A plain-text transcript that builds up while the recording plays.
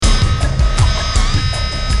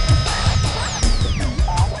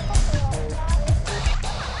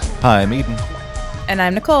Hi, I'm Eden. And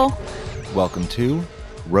I'm Nicole. Welcome to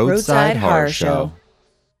Roadside Horror Show.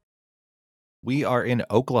 We are in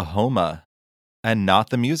Oklahoma and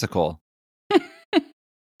not the musical. I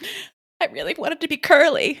really wanted to be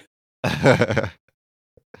curly.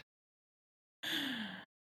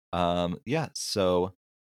 So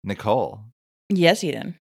Nicole, Yes,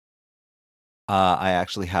 Eden. I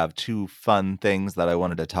actually have two fun things that I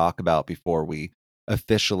wanted to talk about before we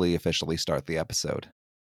officially start the episode.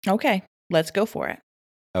 Okay, let's go for it.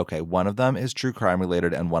 Okay, one of them is true crime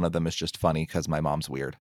related and one of them is just funny because my mom's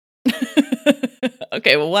weird.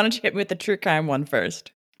 Okay, well, why don't you hit me with the true crime one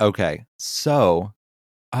first? Okay, so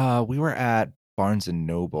we were at Barnes and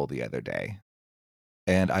Noble the other day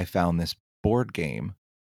and I found this board game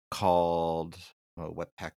called what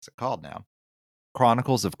the heck is it called now?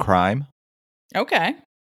 Chronicles of Crime. Okay.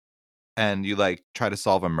 And you like try to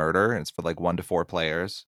solve a murder, and it's for like 1 to 4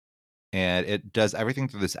 players. And it does everything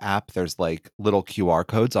through this app. There's like little QR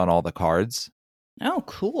codes on all the cards. Oh,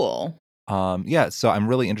 cool. Yeah, so I'm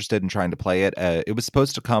really interested in trying to play it. It was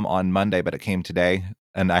supposed to come on Monday, but it came today,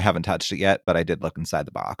 and I haven't touched it yet, but I did look inside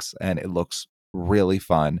the box, and it looks really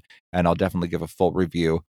fun, and I'll definitely give a full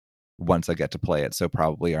review once I get to play it, so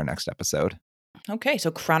probably our next episode. Okay,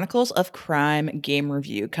 so Chronicles of Crime game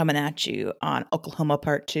review coming at you on Oklahoma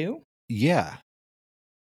Part 2. Yeah.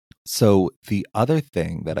 So the other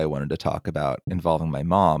thing that I wanted to talk about involving my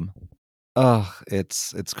mom,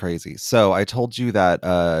 it's crazy. So I told you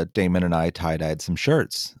that Damon and I tie-dyed some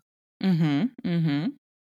shirts. Mm-hmm.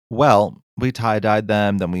 Well, we tie-dyed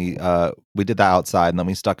them, then we did that outside, and then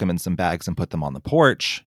we stuck them in some bags and put them on the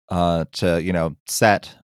porch to,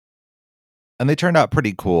 set. And they turned out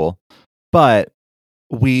pretty cool. But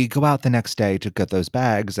we go out the next day to get those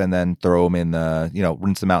bags and then throw them in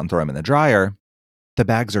rinse them out and throw them in the dryer. The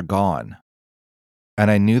bags are gone. And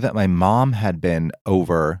I knew that my mom had been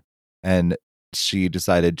over and she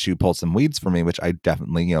decided to pull some weeds for me, which I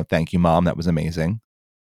definitely, thank you, Mom. That was amazing.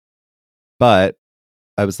 But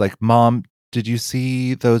I was like, Mom, did you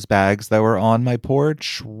see those bags that were on my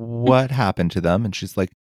porch? What happened to them? And she's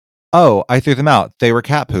like, oh, I threw them out. They were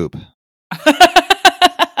cat poop.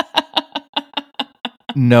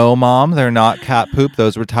 No, Mom, they're not cat poop.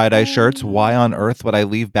 Those were tie-dye shirts. Why on earth would I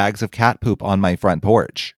leave bags of cat poop on my front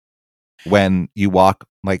porch when you walk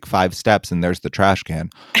like 5 steps and there's the trash can?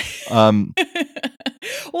 Well,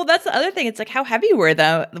 that's the other thing. It's like, how heavy were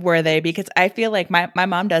they? Because I feel like my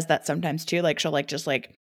mom does that sometimes too. Like she'll like just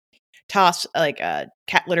like toss like a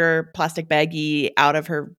cat litter plastic baggie out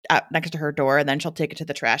next to her door, and then she'll take it to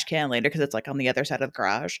the trash can later because it's like on the other side of the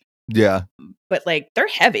garage. Yeah. But like they're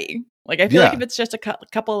heavy. Like I feel like Yeah. if it's just a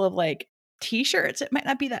couple of like t-shirts, it might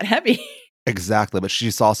not be that heavy. Exactly, but she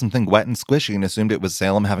saw something wet and squishy and assumed it was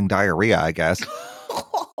Salem having diarrhea, I guess.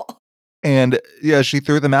 And yeah, she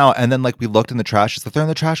threw them out. And then like we looked in the trash. She's like, they're in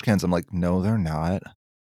the trash cans. I'm like, no, they're not.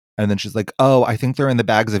 And then she's like, oh, I think they're in the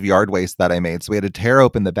bags of yard waste that I made. So we had to tear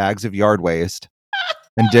open the bags of yard waste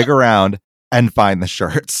and dig around and find the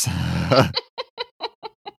shirts.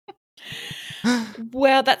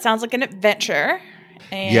 Well, that sounds like an adventure.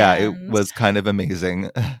 Yeah, it And was kind of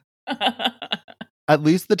amazing. At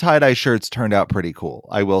least the tie-dye shirts turned out pretty cool.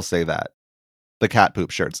 I will say that. The cat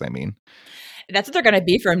poop shirts, I mean. that's what they're going to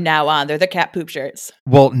be from now on. They're the cat poop shirts.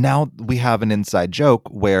 Well, now we have an inside joke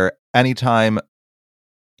where anytime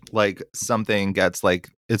like something gets like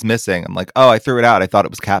is missing, I'm like, oh, I threw it out. I thought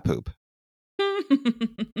it was cat poop.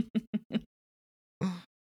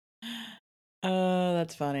 Oh,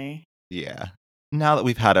 that's funny. Yeah. Now that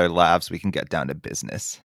we've had our laughs, we can get down to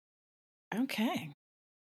business. Okay.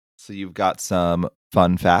 So you've got some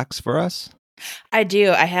fun facts for us? I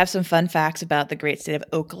do. I have some fun facts about the great state of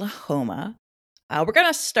Oklahoma. We're going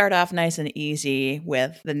to start off nice and easy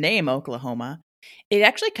with the name Oklahoma. It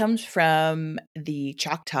actually comes from the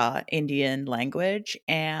Choctaw Indian language,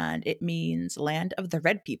 and it means land of the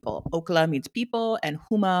red people. Okla means people, and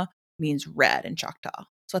Huma means red in Choctaw.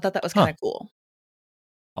 So I thought that was kind Huh. of cool.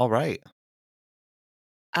 All right.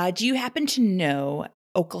 Do you happen to know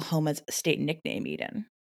Oklahoma's state nickname, Eden?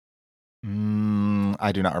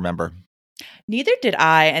 I do not remember. Neither did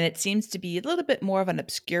I, and it seems to be a little bit more of an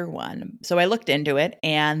obscure one. So I looked into it,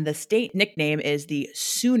 and the state nickname is the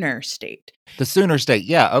Sooner State. The Sooner State.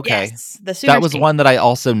 Yeah, okay. Yes, the That Sooner was State. one that I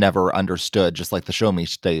also never understood, just like the Show Me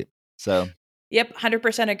State. So, Yep,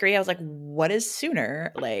 100% agree. I was like, what is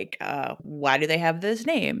Sooner? Like, why do they have this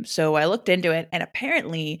name? So I looked into it, and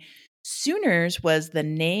apparently, Sooners was the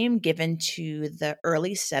name given to the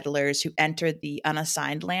early settlers who entered the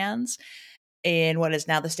unassigned lands. in what is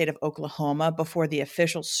now the state of Oklahoma before the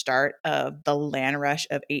official start of the land rush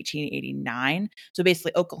of 1889. So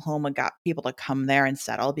basically, Oklahoma got people to come there and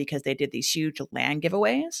settle because they did these huge land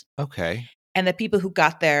giveaways. Okay. And the people who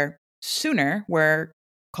got there sooner were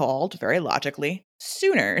called, very logically,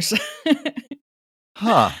 Sooners.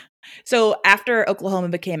 Huh. So after Oklahoma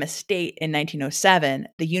became a state in 1907,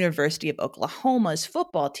 the University of Oklahoma's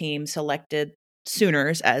football team selected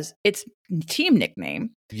Sooners as its team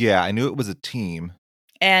nickname. Yeah, I knew it was a team.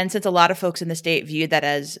 And since a lot of folks in the state viewed that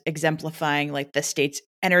as exemplifying like the state's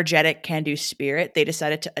energetic can-do spirit, they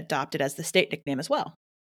decided to adopt it as the state nickname as well.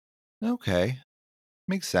 Okay.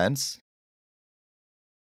 Makes sense.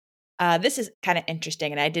 This is kind of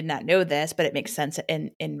interesting, and I did not know this, but it makes sense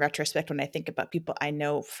in retrospect when I think about people I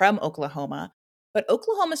know from Oklahoma. But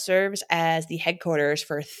Oklahoma serves as the headquarters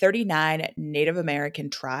for 39 Native American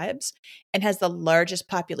tribes and has the largest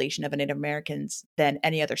population of Native Americans than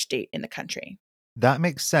any other state in the country. That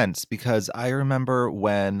makes sense because I remember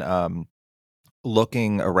when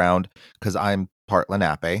looking around, because I'm part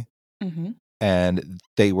Lenape, Hmm. and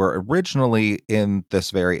they were originally in this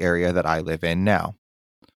very area that I live in now.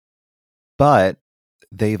 But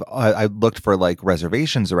I looked for like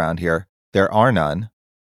reservations around here. There are none.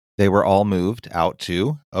 They were all moved out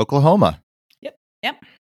to Oklahoma. Yep. Yep.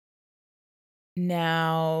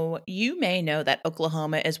 Now, you may know that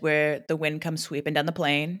Oklahoma is where the wind comes sweeping down the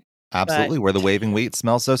plain, but Absolutely, where the waving wheat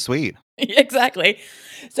smells so sweet. exactly.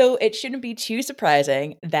 So it shouldn't be too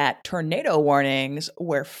surprising that tornado warnings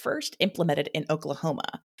were first implemented in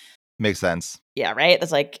Oklahoma. Makes sense. Yeah, right?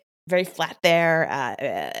 It's like very flat there.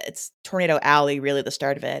 It's Tornado Alley, really the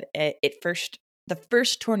start of it. The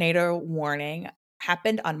first tornado warning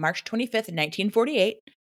happened on March 25th, 1948.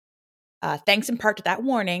 Thanks in part to that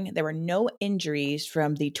warning, there were no injuries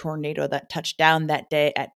from the tornado that touched down that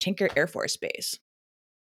day at Tinker Air Force Base.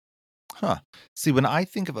 Huh. See, when I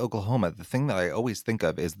think of Oklahoma, the thing that I always think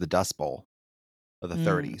of is the Dust Bowl of the Mm.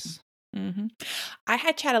 30s. Hmm. I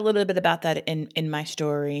had chat a little bit about that in my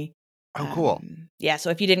story. Oh, cool. Yeah, so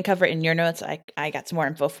if you didn't cover it in your notes, I got some more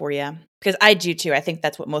info for you because I do too. I think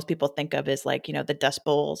that's what most people think of is like the Dust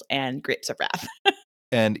Bowls and Grapes of Wrath.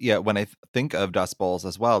 And yeah, when I think of Dust Bowls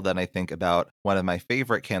as well, then I think about one of my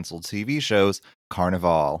favorite canceled TV shows,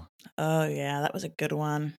 Carnival. Oh yeah, that was a good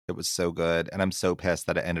one. It was so good, and I'm so pissed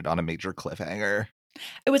that it ended on a major cliffhanger.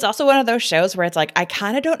 It was also one of those shows where it's like I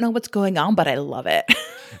kind of don't know what's going on, but I love it.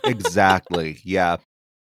 Exactly. Yeah.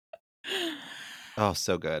 Oh,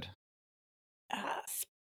 so good. Uh,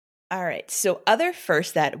 All right. So, other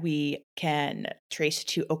firsts that we can trace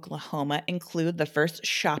to Oklahoma include the first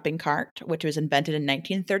shopping cart, which was invented in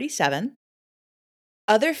 1937.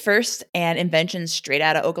 Other firsts and inventions straight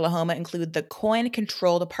out of Oklahoma include the coin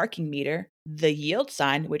controlled parking meter, the yield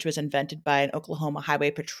sign, which was invented by an Oklahoma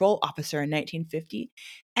Highway Patrol officer in 1950,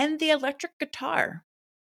 and the electric guitar.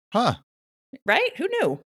 Huh. Right? Who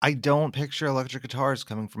knew? I don't picture electric guitars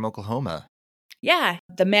coming from Oklahoma. Yeah,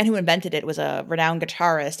 the man who invented it was a renowned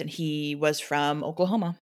guitarist, and he was from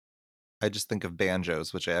Oklahoma. I just think of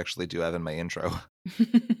banjos, which I actually do have in my intro.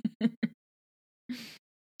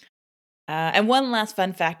 And one last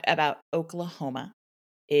fun fact about Oklahoma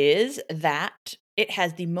is that it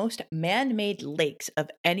has the most man made lakes of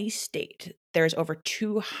any state. There's over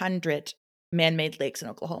 200 man made lakes in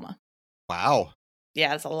Oklahoma. Wow. Yeah,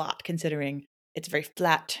 that's a lot considering it's a very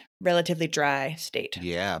flat, relatively dry state.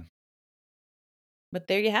 Yeah. But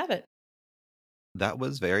there you have it. That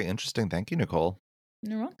was very interesting. Thank you, Nicole.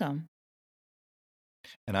 You're welcome.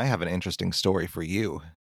 And I have an interesting story for you.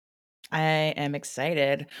 I am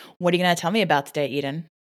excited. What are you going to tell me about today, Eden?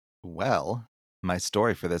 Well, my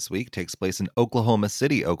story for this week takes place in Oklahoma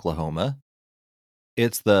City, Oklahoma.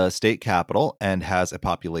 It's the state capital and has a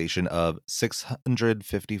population of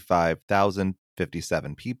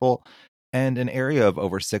 655,057 people and an area of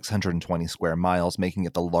over 620 square miles, making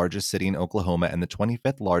it the largest city in Oklahoma and the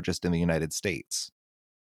 25th largest in the United States.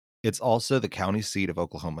 It's also the county seat of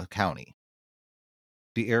Oklahoma County.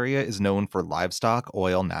 The area is known for livestock,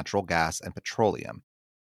 oil, natural gas, and petroleum.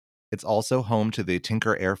 It's also home to the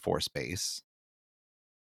Tinker Air Force Base.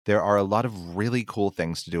 There are a lot of really cool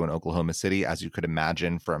things to do in Oklahoma City, as you could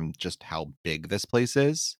imagine from just how big this place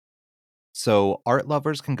is. So, art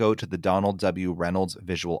lovers can go to the Donald W. Reynolds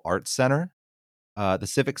Visual Arts Center. The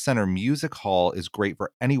Civic Center Music Hall is great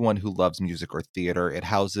for anyone who loves music or theater. It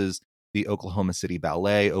houses the Oklahoma City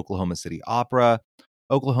Ballet, Oklahoma City Opera,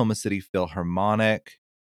 Oklahoma City Philharmonic,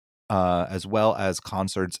 as well as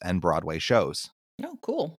concerts and Broadway shows. Oh,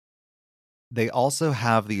 cool. They also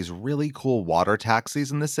have these really cool water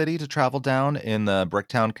taxis in the city to travel down in the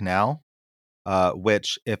Bricktown Canal,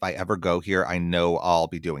 which if I ever go here, I know I'll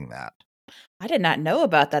be doing that. I did not know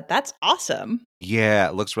about that. That's awesome. Yeah,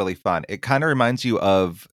 it looks really fun. It kind of reminds you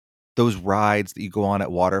of those rides that you go on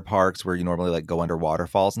at water parks where you normally like go under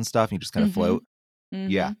waterfalls and stuff and you just kind of Mhm. float.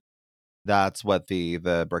 Yeah, Mhm. that's what the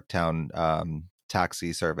Bricktown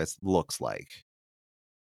taxi service looks like.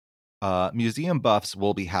 Museum buffs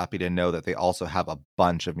will be happy to know that they also have a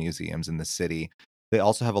bunch of museums in the city. They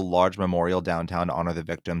also have a large memorial downtown to honor the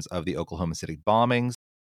victims of the Oklahoma City bombings.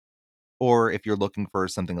 Or if you're looking for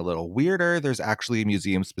something a little weirder, there's actually a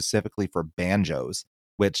museum specifically for banjos,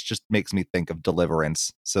 which just makes me think of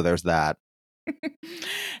Deliverance. So there's that.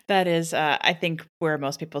 That is, I think, where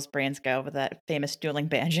most people's brains go with that famous dueling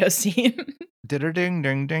banjo scene. Ding ding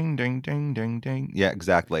ding ding ding ding ding. Yeah,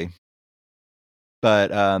 exactly.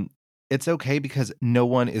 But it's okay because no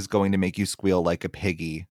one is going to make you squeal like a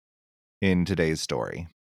piggy in today's story.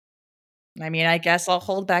 I mean, I guess I'll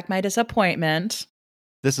hold back my disappointment.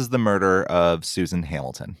 This is the murder of Susan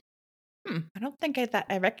Hamilton. I don't think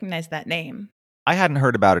I recognize that name. I hadn't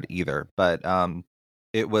heard about it either, but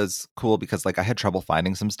it was cool because like I had trouble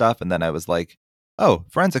finding some stuff, and then I was like, "Oh,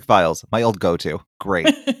 Forensic Files, my old go-to.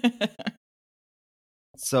 Great."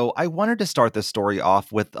 So I wanted to start this story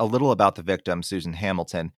off with a little about the victim, Susan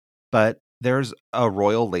Hamilton, but there's a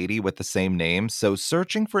royal lady with the same name, so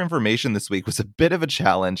searching for information this week was a bit of a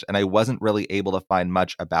challenge, and I wasn't really able to find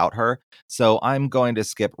much about her. So I'm going to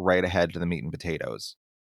skip right ahead to the meat and potatoes.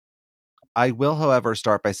 I will, however,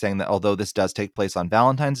 start by saying that although this does take place on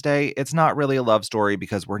Valentine's Day, it's not really a love story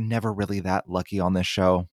because we're never really that lucky on this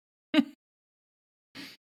show.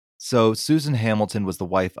 So, Susan Hamilton was the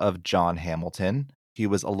wife of John Hamilton. He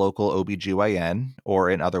was a local OBGYN, or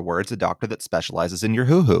in other words, a doctor that specializes in your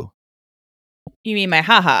hoo hoo. You mean my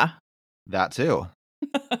haha? That too.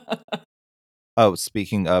 Oh,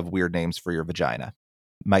 speaking of weird names for your vagina,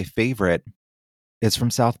 my favorite is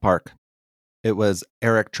from South Park. It was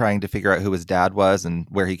Eric trying to figure out who his dad was and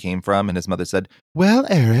where he came from, and his mother said, "Well,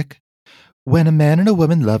 Eric, when a man and a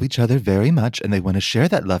woman love each other very much and they want to share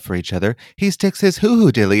that love for each other, he sticks his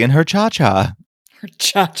hoo-hoo dilly in her cha-cha."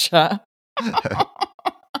 Cha-cha.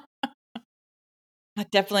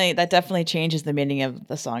 That definitely changes the meaning of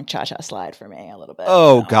the song Cha Cha Slide for me a little bit.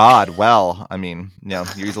 Oh, God. Well, I mean, you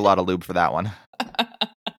use a lot of lube for that one.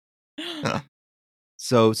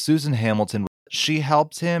 So Susan Hamilton, she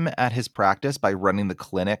helped him at his practice by running the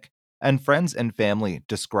clinic, and friends and family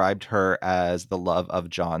described her as the love of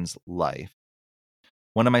John's life.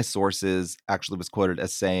 One of my sources actually was quoted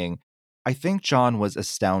as saying, "I think John was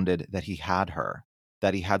astounded that he had her,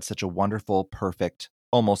 that he had such a wonderful, perfect,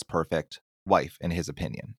 almost perfect wife, in his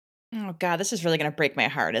opinion." Oh god, this is really gonna break my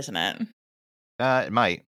heart, isn't it? It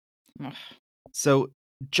might. Ugh. So,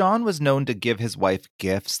 John was known to give his wife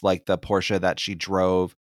gifts like the Porsche that she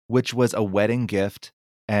drove, which was a wedding gift,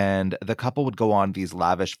 and the couple would go on these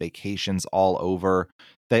lavish vacations all over.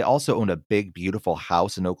 They also owned a big, beautiful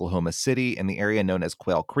house in Oklahoma City in the area known as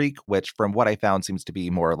Quail Creek, which, from what I found, seems to be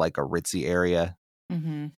more like a ritzy area.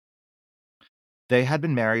 Mhm. They had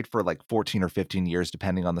been married for like 14 or 15 years,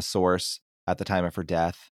 depending on the source, at the time of her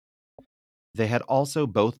death. They had also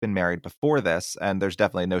both been married before this, and there's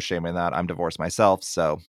definitely no shame in that. I'm divorced myself,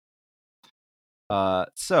 so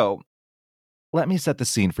let me set the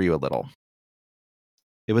scene for you a little.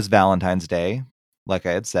 It was Valentine's Day, like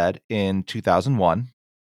I had said, in 2001.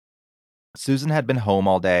 Susan had been home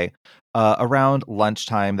all day. Around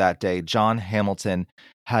lunchtime that day, John Hamilton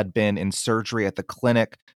had been in surgery at the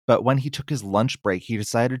clinic, but when he took his lunch break, he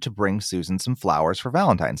decided to bring Susan some flowers for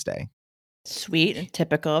Valentine's Day. Sweet and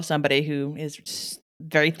typical of somebody who is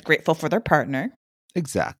very grateful for their partner.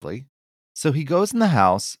 Exactly. So he goes in the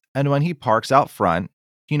house, and when he parks out front,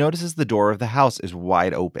 he notices the door of the house is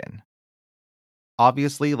wide open.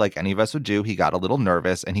 Obviously, like any of us would do, he got a little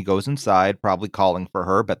nervous and he goes inside, probably calling for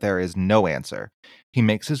her, but there is no answer. He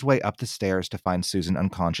makes his way up the stairs to find Susan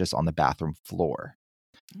unconscious on the bathroom floor.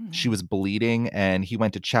 She Mm. was bleeding and he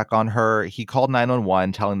went to check on her. He called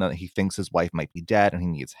 911, telling them that he thinks his wife might be dead and he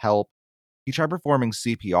needs help. He tried performing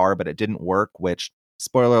CPR, but it didn't work, which,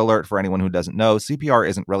 spoiler alert for anyone who doesn't know, CPR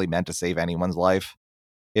isn't really meant to save anyone's life.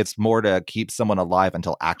 It's more to keep someone alive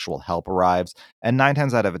until actual help arrives. And 9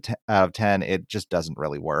 times out of 10, it just doesn't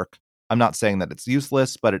really work. I'm not saying that it's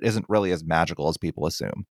useless, but it isn't really as magical as people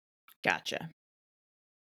assume. Gotcha.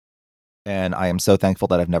 And I am so thankful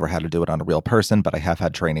that I've never had to do it on a real person, but I have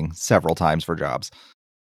had training several times for jobs.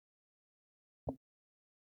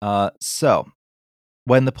 So,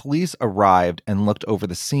 when the police arrived and looked over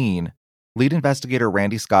the scene, lead investigator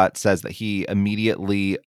Randy Scott says that he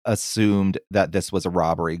immediately assumed that this was a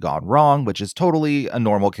robbery gone wrong, which is totally a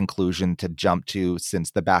normal conclusion to jump to since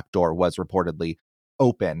the back door was reportedly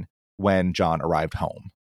open when John arrived home.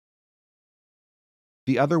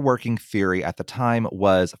 The other working theory at the time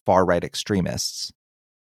was far-right extremists.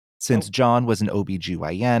 Since Oh. John was an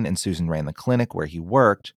OBGYN and Susan ran the clinic where he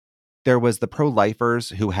worked, there was the pro-lifers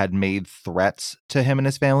who had made threats to him and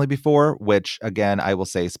his family before, which, again, I will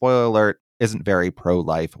say, spoiler alert, isn't very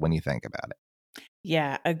pro-life when you think about it.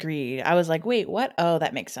 Yeah, agreed. I was like, wait, what? Oh,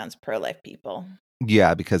 that makes sense. Pro-life people.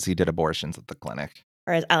 Yeah, because he did abortions at the clinic.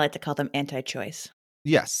 Or as I like to call them, anti-choice.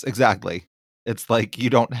 Yes, exactly. It's like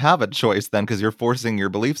you don't have a choice then because you're forcing your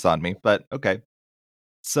beliefs on me, but okay.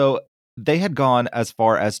 So they had gone as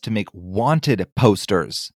far as to make wanted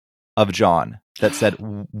posters of John that said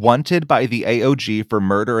wanted by the AOG for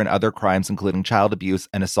murder and other crimes, including child abuse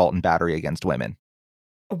and assault and battery against women.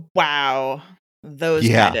 Wow. Those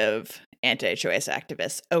Yeah. kind of anti-choice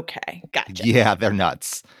activists. Okay, gotcha. Yeah, they're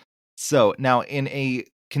nuts. So now in a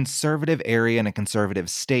conservative area in a conservative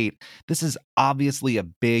state, this is obviously a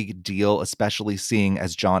big deal, especially seeing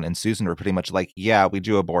as John and Susan were pretty much like, yeah, we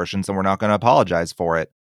do abortions and we're not going to apologize for it.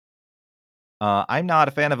 I'm not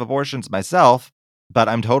a fan of abortions myself, but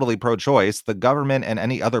I'm totally pro-choice. The government and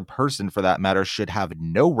any other person for that matter should have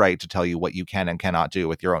no right to tell you what you can and cannot do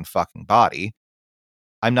with your own fucking body.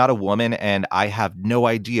 I'm not a woman and I have no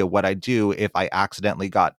idea what I'd do if I accidentally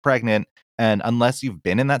got pregnant. And unless you've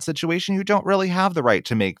been in that situation, you don't really have the right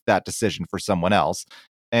to make that decision for someone else.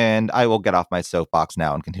 And I will get off my soapbox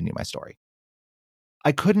now and continue my story.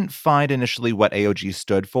 I couldn't find initially what AOG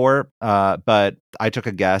stood for, but I took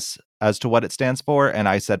a guess as to what it stands for, and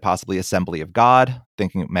I said possibly Assembly of God,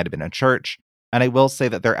 thinking it might have been a church. And I will say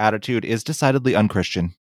that their attitude is decidedly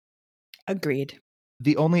unchristian. Agreed.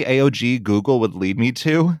 The only AOG Google would lead me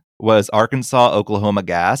to was Arkansas, Oklahoma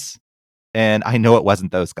Gas, and I know it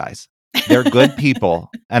wasn't those guys. They're good people,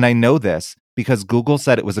 and I know this because Google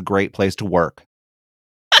said it was a great place to work.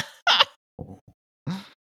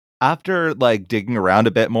 After digging around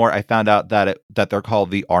a bit more, I found out that they're called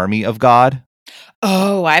the Army of God.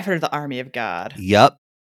 Oh, I've heard of the Army of God. Yep.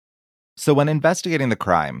 So when investigating the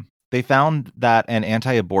crime, they found that an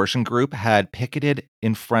anti-abortion group had picketed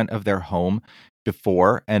in front of their home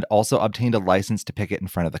before and also obtained a license to picket in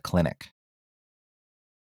front of the clinic.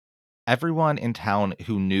 Everyone in town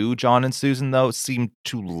who knew John and Susan, though, seemed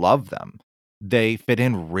to love them. They fit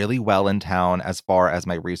in really well in town as far as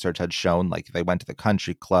my research had shown. Like, they went to the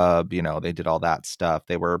country club, they did all that stuff.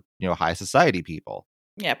 They were, high society people.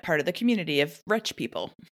 Yeah, part of the community of rich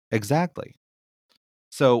people. Exactly.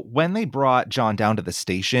 So when they brought John down to the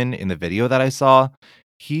station in the video that I saw,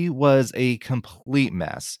 he was a complete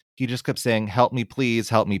mess. He just kept saying, help me, please,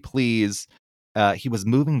 help me, please. He was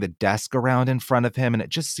moving the desk around in front of him, and it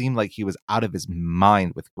just seemed like he was out of his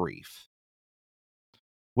mind with grief.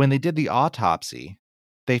 When they did the autopsy,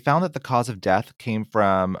 they found that the cause of death came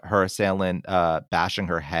from her assailant bashing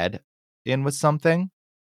her head in with something.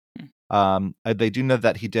 They do know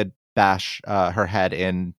that he did bash her head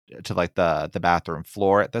in to the bathroom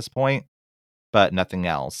floor at this point, but nothing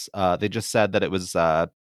else. They just said that it was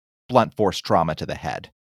blunt force trauma to the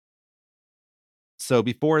head. So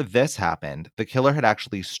before this happened, the killer had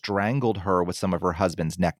actually strangled her with some of her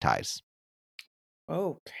husband's neckties.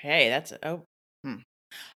 Okay, that's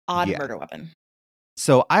odd Yeah. murder weapon.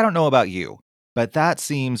 So I don't know about you, but that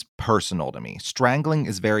seems personal to me. Strangling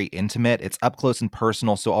is very intimate. It's up close and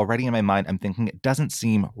personal. So already in my mind, I'm thinking it doesn't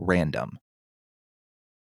seem random.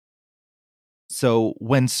 So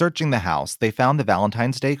when searching the house, they found the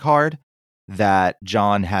Valentine's Day card that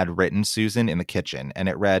John had written Susan in the kitchen, and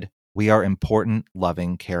it read, "We are important,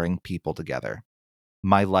 loving, caring people together.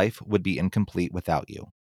 My life would be incomplete without you.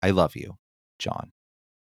 I love you, John."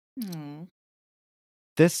 Hmm.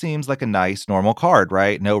 This seems like a nice, normal card,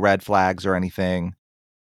 right? No red flags or anything.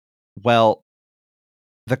 Well,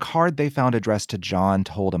 the card they found addressed to John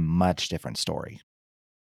told a much different story.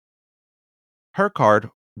 Her card,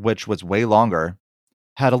 which was way longer,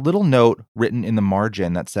 had a little note written in the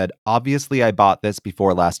margin that said, "Obviously, I bought this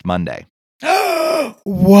before last Monday."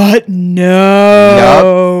 What?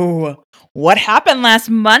 No. Yep. What happened last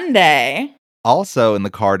Monday? Also in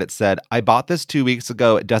the card, it said, "I bought this 2 weeks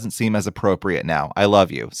ago. It doesn't seem as appropriate now. I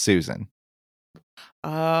love you, Susan."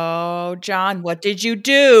 Oh, John, what did you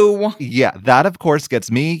do? Yeah, that of course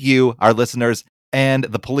gets me, you, our listeners, and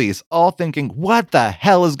the police all thinking, what the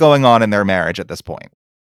hell is going on in their marriage at this point?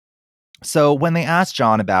 So when they asked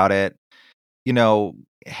John about it,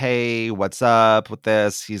 hey, what's up with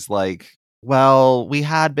this? He's like, well, we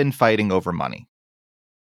had been fighting over money.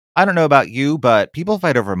 I don't know about you, but people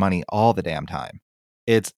fight over money all the damn time.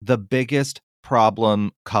 It's the biggest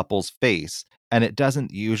problem couples face, and it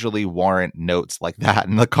doesn't usually warrant notes like that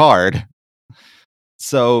in the card.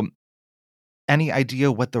 So any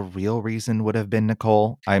idea what the real reason would have been,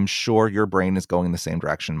 Nicole? I'm sure your brain is going the same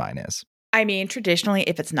direction mine is. I mean, traditionally,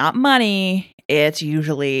 if it's not money, it's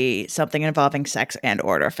usually something involving sex and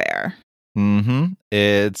or affair. Mm-hmm.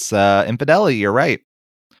 It's infidelity, you're right.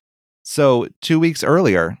 So 2 weeks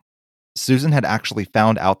earlier, Susan had actually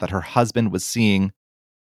found out that her husband was seeing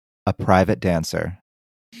a private dancer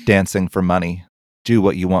dancing for money. Do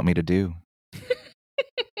what you want me to do.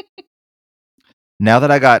 Now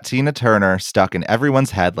that I got Tina Turner stuck in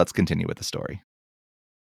everyone's head, let's continue with the story.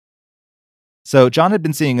 So John had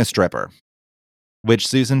been seeing a stripper, which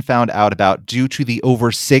Susan found out about due to the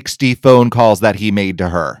over 60 phone calls that he made to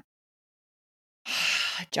her.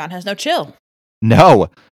 John has no chill. No,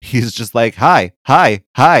 he's just like, hi, hi,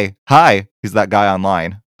 hi, hi. He's that guy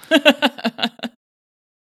online.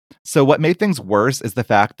 So what made things worse is the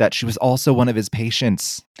fact that she was also one of his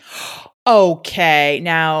patients. Okay,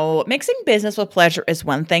 now mixing business with pleasure is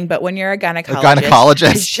one thing, but when you're a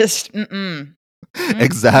gynecologist. it's just mm-mm.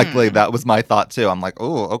 Exactly. That was my thought too. I'm like,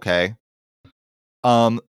 oh, okay.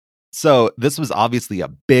 So this was obviously a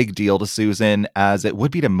big deal to Susan, as it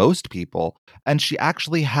would be to most people, and she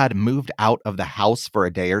actually had moved out of the house for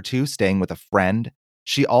a day or two, staying with a friend.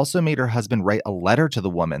 She also made her husband write a letter to the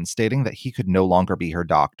woman stating that he could no longer be her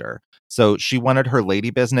doctor. So she wanted her lady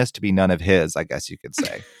business to be none of his, I guess you could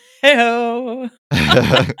say. Ew.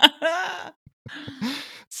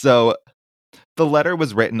 So the letter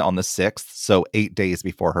was written on the 6th, so 8 days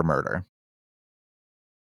before her murder.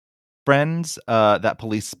 Friends that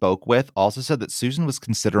police spoke with also said that Susan was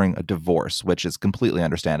considering a divorce, which is completely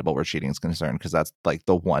understandable where cheating is concerned, because that's like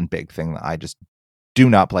the one big thing that I just do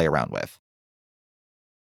not play around with.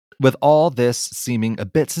 With all this seeming a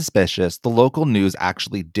bit suspicious, the local news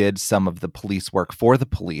actually did some of the police work for the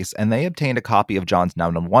police, and they obtained a copy of John's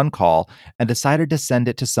 911 call and decided to send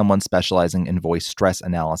it to someone specializing in voice stress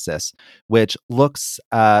analysis, which looks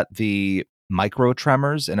at the micro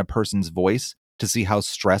tremors in a person's voice to see how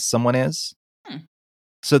stressed someone is.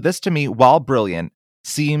 So this, to me, while brilliant,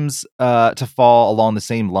 seems to fall along the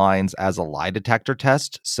same lines as a lie detector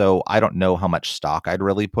test. So I don't know how much stock I'd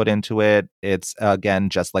really put into it. It's, again,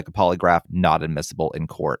 just like a polygraph, not admissible in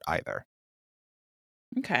court either.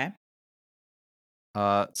 Okay.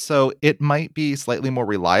 So it might be slightly more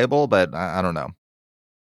reliable, but I don't know.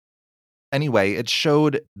 Anyway, it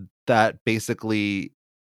showed that basically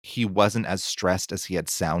he wasn't as stressed as he had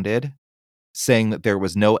sounded, saying that there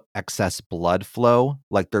was no excess blood flow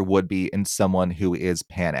like there would be in someone who is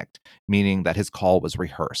panicked, meaning that his call was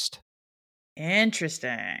rehearsed.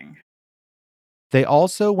 Interesting. They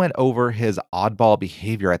also went over his oddball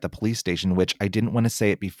behavior at the police station, which I didn't want to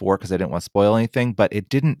say it before because I didn't want to spoil anything, but it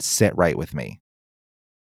didn't sit right with me.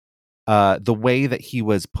 The way that he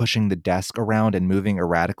was pushing the desk around and moving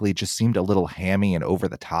erratically just seemed a little hammy and over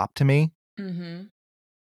the top to me. Mm-hmm.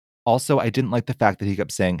 Also, I didn't like the fact that he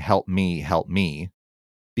kept saying, help me,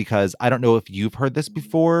 because I don't know if you've heard this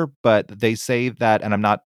before, but they say that, and I'm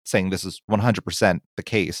not saying this is 100% the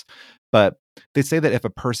case, but they say that if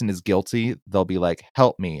a person is guilty, they'll be like,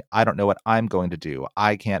 help me. I don't know what I'm going to do.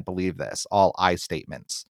 I can't believe this. All I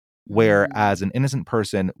statements. Whereas an innocent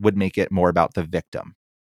person would make it more about the victim.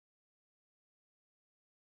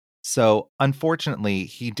 So, unfortunately,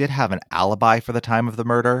 he did have an alibi for the time of the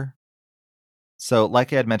murder. So,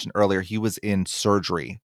 like I had mentioned earlier, he was in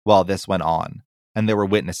surgery while this went on, and there were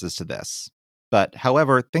witnesses to this. But,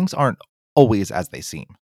 however, things aren't always as they seem.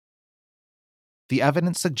 The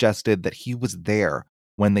evidence suggested that he was there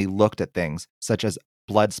when they looked at things such as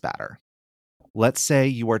blood spatter. Let's say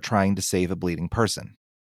you are trying to save a bleeding person.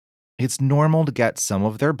 It's normal to get some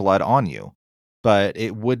of their blood on you, but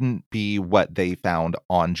it wouldn't be what they found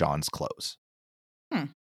on John's clothes.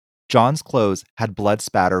 John's clothes had blood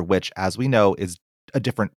spatter, which, as we know, is a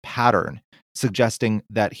different pattern, suggesting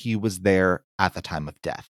that he was there at the time of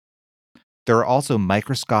death. There are also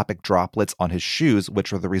microscopic droplets on his shoes,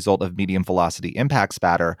 which were the result of medium velocity impact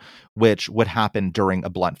spatter, which would happen during a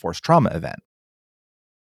blunt force trauma event.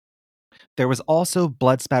 There was also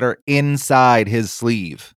blood spatter inside his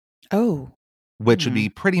sleeve. Oh. Which would be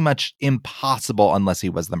pretty much impossible unless he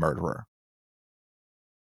was the murderer.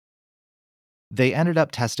 They ended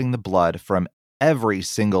up testing the blood from every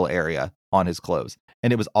single area on his clothes,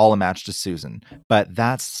 and it was all a match to Susan, but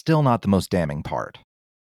that's still not the most damning part.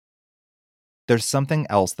 There's something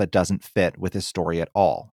else that doesn't fit with his story at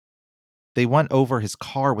all. They went over his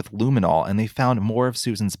car with luminol, and they found more of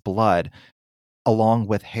Susan's blood along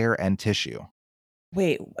with hair and tissue.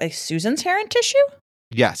 Wait, like Susan's hair and tissue?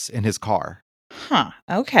 Yes, in his car. Huh,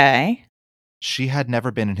 okay. She had never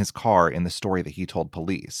been in his car in the story that he told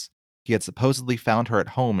police. He had supposedly found her at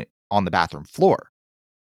home on the bathroom floor.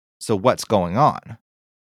 So what's going on?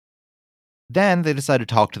 Then they decided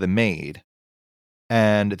to talk to the maid,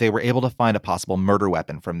 and they were able to find a possible murder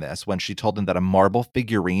weapon from this when she told them that a marble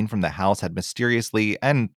figurine from the house had mysteriously,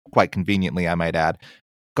 and quite conveniently, I might add,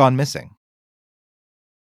 gone missing.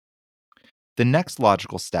 The next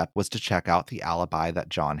logical step was to check out the alibi that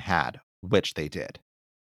John had, which they did.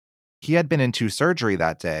 He had been in two surgeries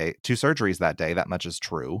that day, that much is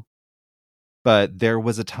true. But there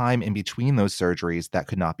was a time in between those surgeries that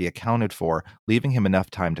could not be accounted for, leaving him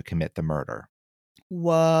enough time to commit the murder.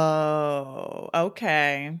 Whoa.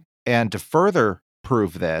 Okay. And to further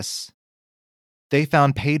prove this, they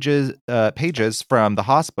found pages from the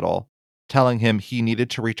hospital telling him he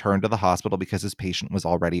needed to return to the hospital because his patient was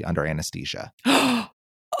already under anesthesia.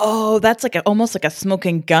 Oh, that's like almost like a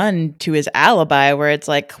smoking gun to his alibi, where it's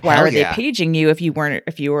like, why Hell are they yeah. paging you if you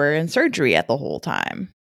were in surgery at the whole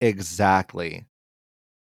time? Exactly.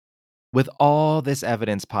 With all this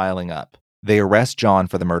evidence piling up, they arrest John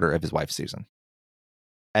for the murder of his wife, Susan.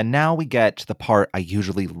 And now we get to the part I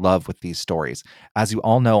usually love with these stories. As you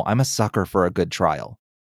all know, I'm a sucker for a good trial.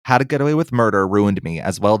 How to Get Away with Murder ruined me,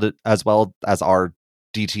 as well as our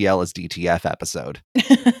DTL is DTF episode.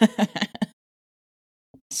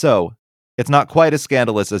 So, it's not quite as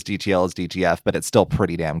scandalous as DTL is DTF, but it's still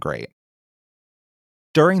pretty damn great.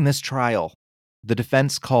 During this trial, the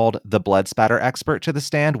defense called the blood spatter expert to the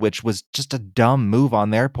stand, which was just a dumb move on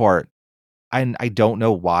their part. And I don't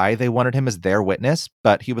know why they wanted him as their witness,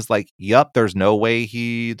 but he was like, yup, there's no way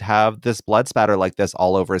he'd have this blood spatter like this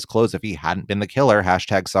all over his clothes if he hadn't been the killer.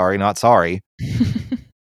 # sorry, not sorry.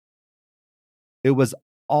 It was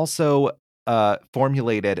also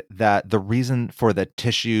formulated that the reason for the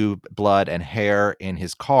tissue, blood, and hair in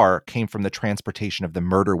his car came from the transportation of the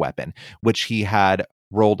murder weapon, which he had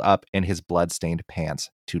rolled up in his blood-stained pants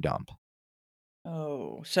to dump.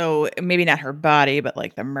 Oh, so maybe not her body, but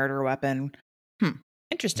like the murder weapon.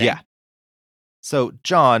 Interesting. Yeah. So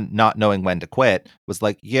John, not knowing when to quit, was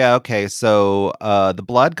like, yeah, okay, so the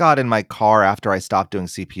blood got in my car after I stopped doing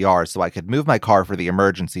CPR so I could move my car for the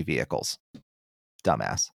emergency vehicles.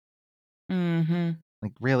 Dumbass. Mm-hmm.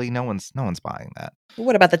 Like, really? No one's buying that.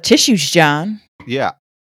 What about the tissues, John? Yeah.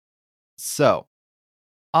 So,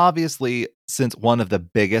 obviously, since one of the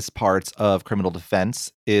biggest parts of criminal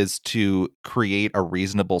defense is to create a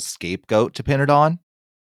reasonable scapegoat to pin it on,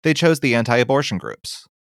 they chose the anti-abortion groups.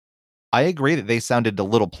 I agree that they sounded a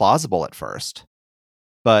little plausible at first,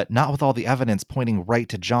 but not with all the evidence pointing right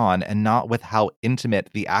to John and not with how intimate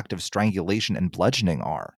the act of strangulation and bludgeoning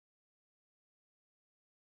are.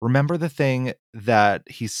 Remember the thing that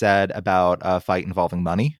he said about a fight involving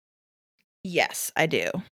money? Yes, I do.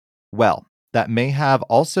 Well, that may have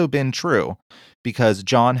also been true because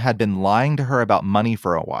John had been lying to her about money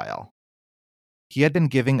for a while. He had been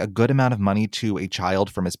giving a good amount of money to a child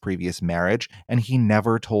from his previous marriage, and he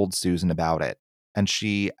never told Susan about it. And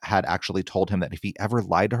she had actually told him that if he ever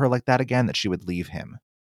lied to her like that again, that she would leave him.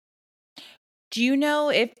 Do you know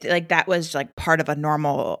if like that was like part of a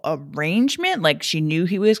normal arrangement? Like she knew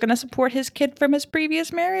he was going to support his kid from his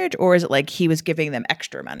previous marriage, or is it like he was giving them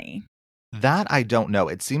extra money? That I don't know.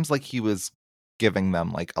 It seems like he was giving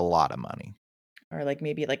them like a lot of money. Or like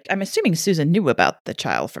maybe like I'm assuming Susan knew about the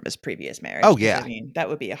child from his previous marriage. Oh, 'Cause, yeah. I mean, that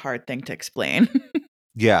would be a hard thing to explain.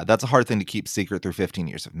 Yeah, that's a hard thing to keep secret through 15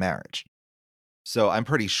 years of marriage. So I'm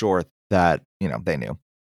pretty sure that, they knew.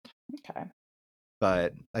 Okay.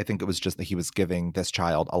 But I think it was just that he was giving this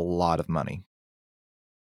child a lot of money.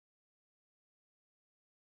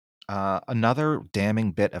 Another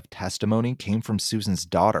damning bit of testimony came from Susan's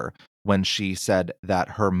daughter when she said that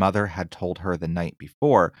her mother had told her the night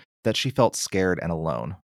before that she felt scared and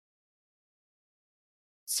alone.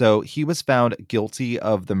 So he was found guilty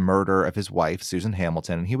of the murder of his wife, Susan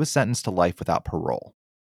Hamilton, and he was sentenced to life without parole.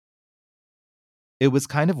 It was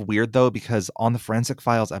kind of weird, though, because on the Forensic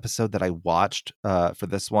Files episode that I watched for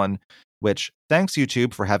this one, which thanks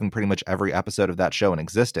YouTube for having pretty much every episode of that show in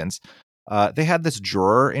existence, they had this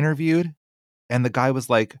juror interviewed, and the guy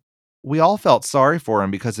was like, we all felt sorry for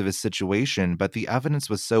him because of his situation, but the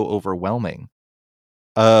evidence was so overwhelming.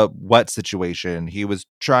 What situation? He was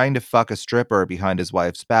trying to fuck a stripper behind his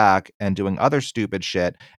wife's back and doing other stupid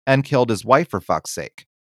shit and killed his wife for fuck's sake.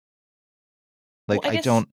 Well, Like, I I guess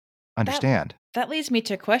don't understand. that leads me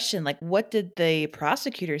to question like what did the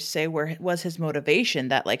prosecutors say was his motivation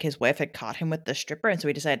that like his wife had caught him with the stripper and so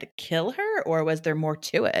he decided to kill her, or was there more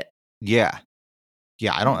to it? Yeah.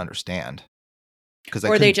 Yeah, I don't Hmm. understand. Because I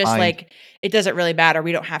Or they couldn't just find. like it doesn't really matter.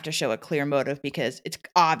 We don't have to show a clear motive because it's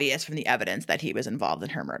obvious from the evidence that he was involved in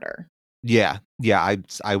her murder. Yeah. Yeah,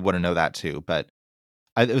 I wanna know that too, but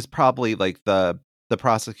it was probably, like, The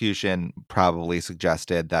prosecution probably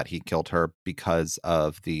suggested that he killed her because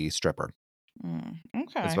of the stripper.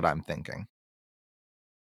 Okay. Is what I'm thinking.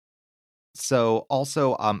 So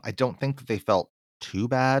also, I don't think that they felt too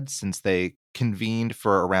bad since they convened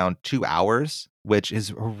for around 2 hours, which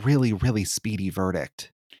is a really, really speedy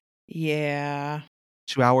verdict. Yeah.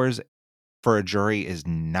 2 hours for a jury is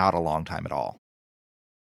not a long time at all.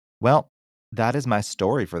 Well, that is my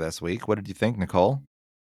story for this week. What did you think, Nicole?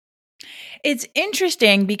 It's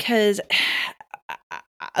interesting because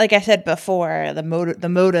like I said before, the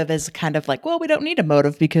motive is kind of like, well, we don't need a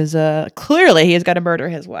motive because clearly he's got to murder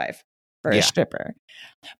his wife for a Yeah. stripper.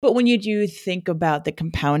 But when you do think about the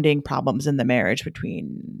compounding problems in the marriage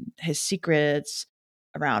between his secrets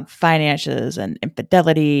around finances and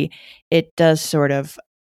infidelity, it does sort of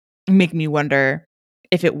make me wonder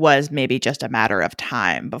if it was maybe just a matter of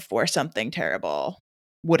time before something terrible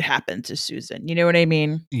would happen to Susan. You know what I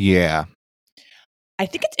mean? Yeah. I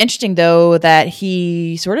think it's interesting, though, that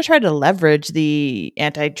he sort of tried to leverage the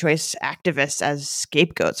anti choice activists as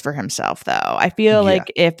scapegoats for himself, though. I feel Yeah.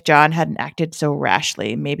 like if John hadn't acted so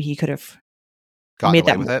rashly, maybe he could have Gotten made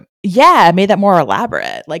away that with it. yeah, made that more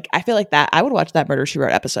elaborate. Like, I feel like that I would watch that Murder, She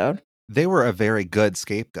Wrote episode. They were a very good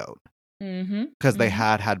scapegoat Mm-hmm. because they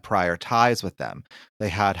had prior ties with them. They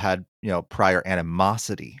had, prior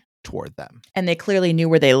animosity toward them. And they clearly knew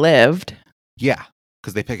where they lived. Yeah,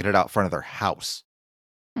 because they picketed out front of their house.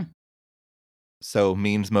 Hmm. So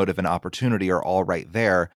means, motive, and opportunity are all right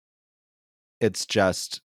there. It's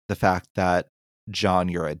just the fact that, John,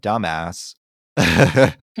 you're a dumbass.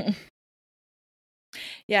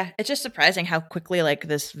 Yeah, it's just surprising how quickly like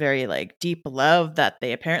this very like deep love that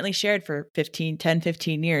they apparently shared for 15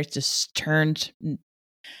 years just turned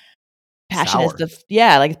passion is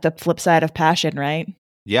Sour. like the flip side of passion, right?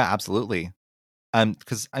 Yeah, absolutely.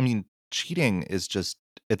 Because cheating is just,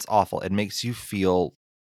 it's awful. It makes you feel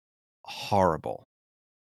horrible.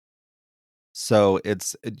 So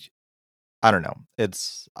I don't know.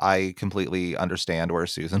 I completely understand where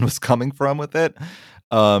Susan was coming from with it.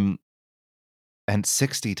 And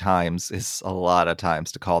 60 times is a lot of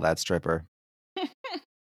times to call that stripper.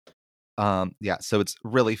 Yeah, so it's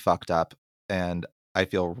really fucked up, and I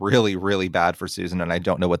feel really, really bad for Susan, and I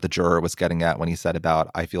don't know what the juror was getting at when he said about,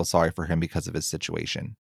 I feel sorry for him because of his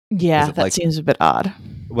situation. Was Yeah, it that like, seems a bit odd.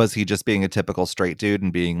 was he just being a typical straight dude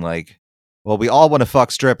and being like, well, we all want to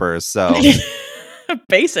fuck strippers, so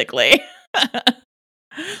Basically.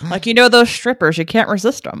 Like, those strippers, you can't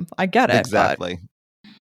resist them. I get it, but exactly.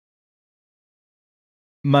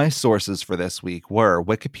 My sources for this week were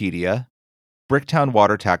Wikipedia,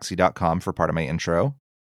 BricktownWaterTaxi.com for part of my intro,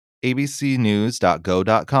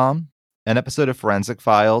 abcnews.go.com, an episode of Forensic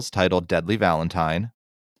Files titled Deadly Valentine,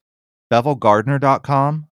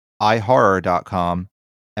 BevelGardner.com, iHorror.com,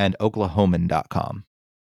 and Oklahoman.com.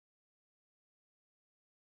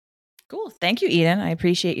 cool. Thank you, Eden. I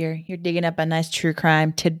appreciate you're digging up a nice true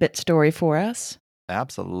crime tidbit story for us.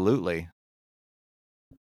 Absolutely.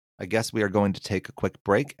 I guess we are going to take a quick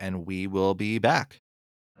break and we will be back.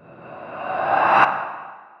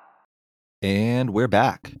 And we're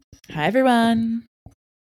back. Hi, everyone.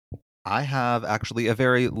 I have actually a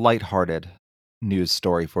very lighthearted news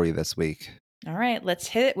story for you this week. All right, let's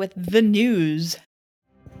hit it with the news.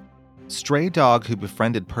 Stray dog who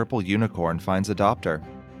befriended purple unicorn finds adopter.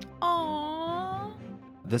 Aww.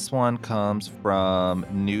 This one comes from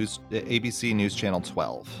ABC News Channel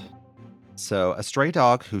 12. So, a stray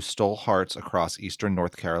dog who stole hearts across eastern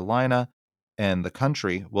North Carolina and the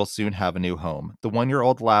country will soon have a new home. The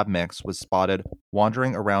 1-year-old lab mix was spotted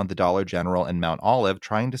wandering around the Dollar General in Mount Olive,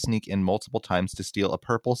 trying to sneak in multiple times to steal a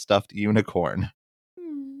purple stuffed unicorn.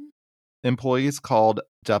 Employees called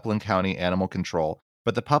Duplin County Animal Control,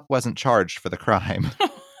 but the pup wasn't charged for the crime.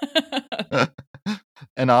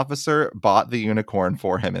 An officer bought the unicorn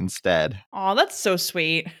for him instead. Aw, that's so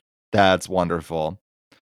sweet. That's wonderful.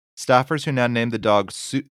 Staffers who now name the dog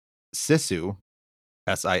Sisu, Sisu,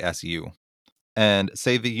 and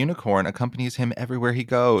say the unicorn accompanies him everywhere he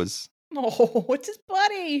goes. Oh, it's his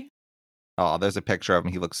buddy. Oh, there's a picture of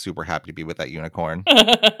him. He looks super happy to be with that unicorn.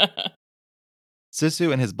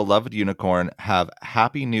 Sisu and his beloved unicorn have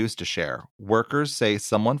happy news to share. Workers say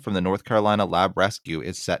someone from the North Carolina Lab Rescue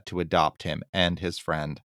is set to adopt him and his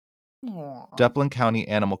friend. Aww. Duplin County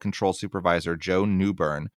Animal Control Supervisor Joe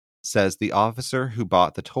Newbern says the officer who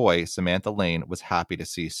bought the toy, Samantha Lane, was happy to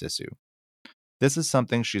see Sisu. This is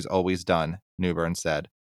something she's always done, Newbern said.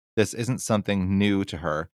 This isn't something new to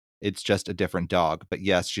her. It's just a different dog. But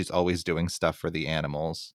yes, she's always doing stuff for the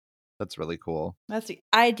animals. That's really cool. That's the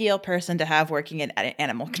ideal person to have working in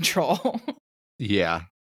animal control. Yeah.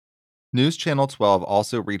 News Channel 12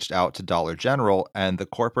 also reached out to Dollar General, and the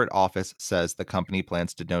corporate office says the company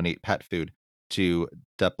plans to donate pet food to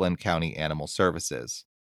Duplin County Animal Services.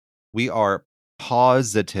 We are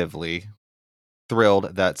positively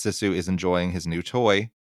thrilled that Sisu is enjoying his new toy.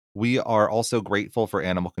 We are also grateful for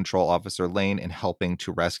Animal Control Officer Lane in helping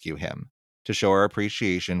to rescue him. To show our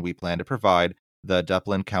appreciation, we plan to provide the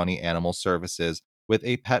Duplin County Animal Services with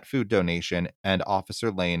a pet food donation and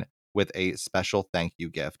Officer Lane with a special thank you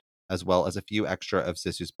gift, as well as a few extra of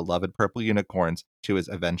Sisu's beloved purple unicorns to his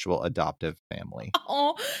eventual adoptive family.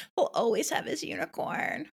 Oh, he'll always have his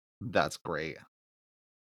unicorn. That's great.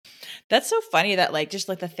 That's so funny that like just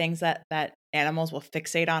like the things that animals will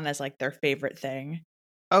fixate on as like their favorite thing.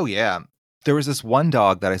 Oh, yeah. There was this one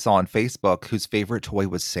dog that I saw on Facebook whose favorite toy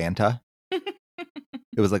was Santa.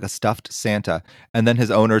 It was like a stuffed Santa. And then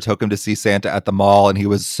his owner took him to see Santa at the mall, and he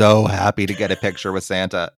was so happy to get a picture with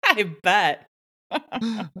Santa. I bet.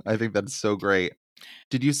 I think that's so great.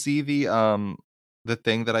 Did you see the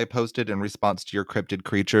thing that I posted in response to your cryptid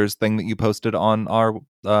creatures thing that you posted on our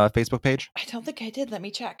Facebook page? I don't think I did. Let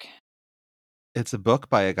me check. It's a book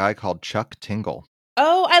by a guy called Chuck Tingle.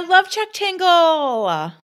 Oh, I love Chuck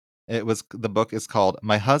Tingle. The book is called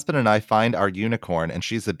My Husband and I Find Our Unicorn, and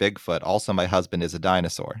She's a Bigfoot. Also, My Husband is a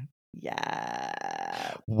Dinosaur.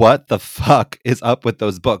 Yeah. What the fuck is up with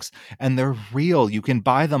those books? And they're real. You can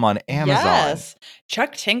buy them on Amazon. Yes.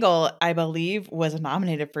 Chuck Tingle, I believe, was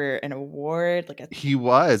nominated for an award. He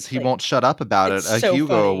was. He won't shut up about it. A so Hugo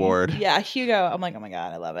funny. Award. Yeah, Hugo. I'm like, oh my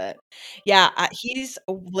God, I love it. Yeah, he's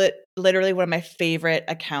literally one of my favorite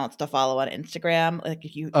accounts to follow on Instagram. Like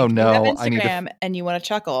if you have Instagram and you want to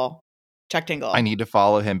chuckle, Chuck Tingle. I need to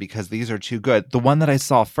follow him because these are too good. The one that I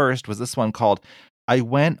saw first was this one called I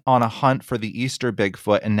Went on a Hunt for the Easter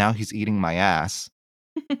Bigfoot and Now He's Eating My Ass.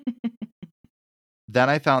 Then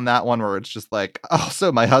I found that one where it's just like, also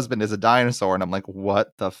my husband is a dinosaur. And I'm like,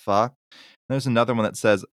 what the fuck? There's another one that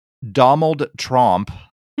says Donald Trump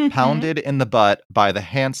pounded in the butt by the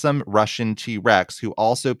handsome Russian T-Rex who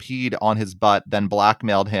also peed on his butt, then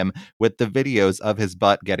blackmailed him with the videos of his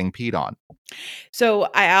butt getting peed on. So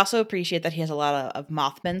I also appreciate that he has a lot of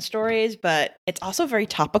Mothman stories, but it's also very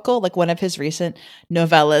topical. Like one of his recent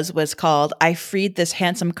novellas was called I Freed This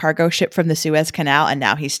Handsome Cargo Ship from the Suez Canal and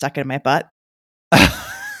Now He's Stuck in My Butt.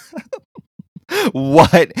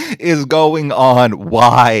 What is going on?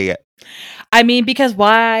 Why? I mean, because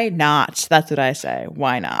why not? That's what I say.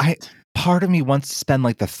 Why not? Part of me wants to spend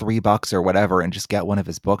like the $3 or whatever and just get one of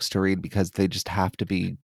his books to read because they just have to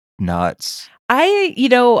be nuts. I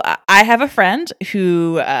have a friend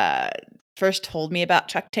who first told me about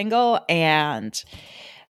Chuck Tingle, and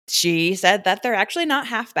she said that they're actually not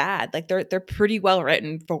half bad. Like they're pretty well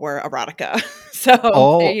written for erotica.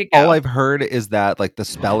 So there you go. All I've heard is that like the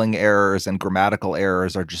spelling errors and grammatical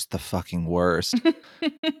errors are just the fucking worst.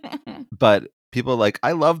 But people are like,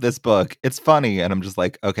 I love this book. It's funny. And I'm just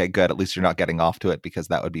like, okay, good. At least you're not getting off to it because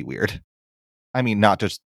that would be weird. I mean, not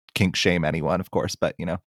just kink shame anyone, of course, but you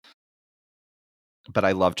know. But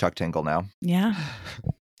I love Chuck Tingle now. Yeah.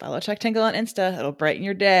 Follow Chuck Tingle on Insta. It'll brighten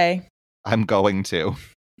your day. I'm going to.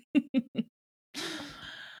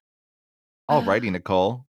 Alrighty,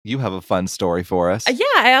 Nicole. You have a fun story for us. Yeah,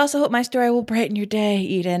 I also hope my story will brighten your day,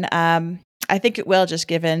 Eden. I think it will, just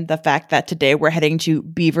given the fact that today we're heading to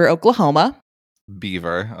Beaver, Oklahoma.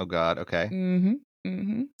 Beaver. Oh, God. Okay. Mm-hmm.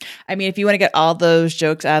 Mm-hmm. I mean, if you want to get all those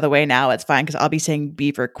jokes out of the way now, it's fine because I'll be saying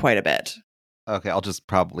beaver quite a bit. Okay, I'll just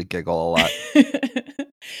probably giggle a lot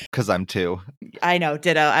because I'm two. I know,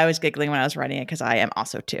 ditto. I was giggling when I was writing it because I am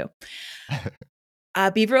also two.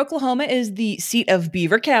 Beaver, Oklahoma is the seat of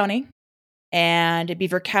Beaver County. And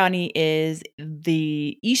Beaver County is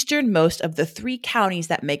the easternmost of the 3 counties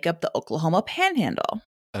that make up the Oklahoma Panhandle.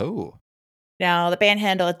 Oh. Now, the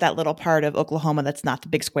Panhandle is that little part of Oklahoma that's not the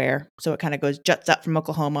big square. So it kind of juts up from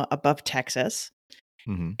Oklahoma above Texas.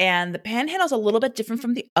 Mm-hmm. And the Panhandle is a little bit different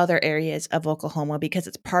from the other areas of Oklahoma because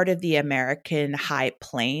it's part of the American High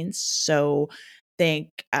Plains. So think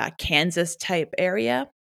Kansas type area.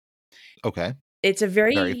 Okay. It's a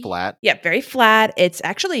very flat. Yeah, very flat. It's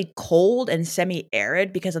actually cold and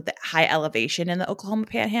semi-arid because of the high elevation in the Oklahoma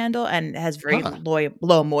Panhandle, and it has very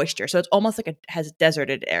low moisture. So it's almost like it has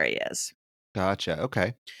deserted areas. Gotcha.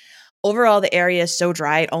 Okay. Overall, the area is so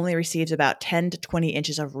dry, it only receives about 10 to 20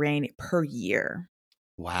 inches of rain per year.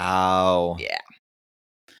 Wow. Yeah.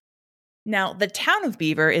 Now, the town of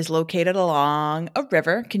Beaver is located along a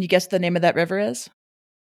river. Can you guess what the name of that river is?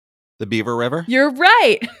 The Beaver River? You're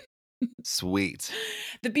right. Sweet.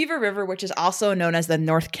 The Beaver River, which is also known as the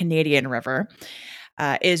North Canadian River,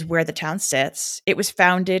 is where the town sits. It was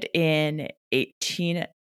founded in 18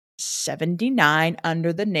 1979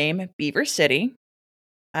 under the name Beaver City.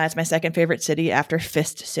 It's my second favorite city after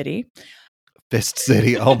Fist City. Fist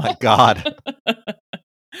City. Oh my God.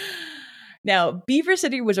 Now, Beaver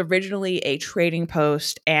City was originally a trading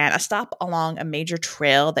post and a stop along a major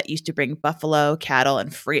trail that used to bring buffalo, cattle,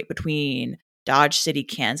 and freight between Dodge City,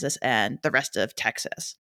 Kansas, and the rest of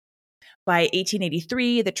Texas. By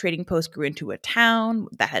 1883, the trading post grew into a town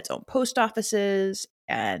that had its own post offices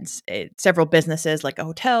and several businesses like a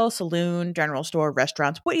hotel, saloon, general store,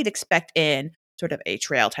 restaurants, what you'd expect in sort of a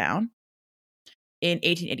trail town. In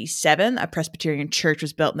 1887, a Presbyterian church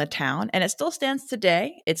was built in the town, and it still stands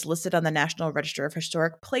today. It's listed on the National Register of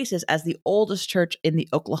Historic Places as the oldest church in the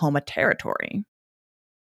Oklahoma Territory.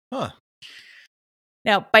 Huh.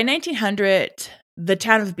 Now, by 1900, the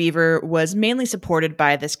town of Beaver was mainly supported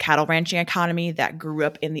by this cattle ranching economy that grew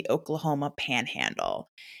up in the Oklahoma Panhandle.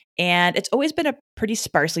 And it's always been a pretty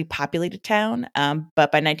sparsely populated town,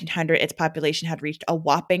 but by 1900, its population had reached a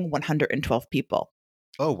whopping 112 people.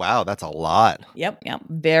 Oh, wow. That's a lot. Yep.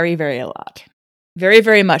 Very, very a lot. Very,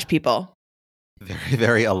 very much people. Very,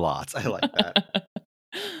 very a lot. I like that.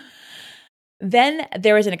 Then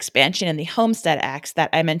there was an expansion in the Homestead Acts that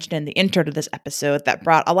I mentioned in the intro to this episode that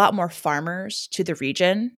brought a lot more farmers to the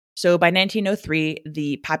region. So by 1903,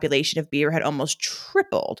 the population of Beaver had almost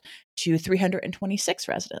tripled to 326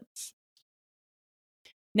 residents.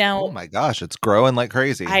 Now, Oh my gosh, it's growing like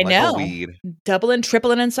crazy. I like know. A weed. Doubling,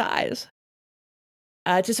 tripling in size.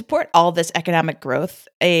 To support all this economic growth,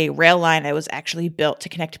 a rail line was actually built to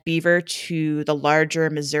connect Beaver to the larger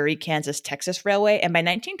Missouri, Kansas, Texas Railway. And by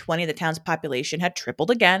 1920, the town's population had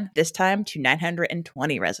tripled again, this time to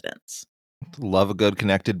 920 residents. Love a good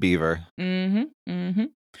connected beaver. Now,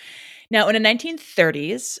 in the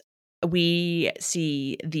 1930s, we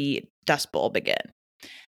see the Dust Bowl begin.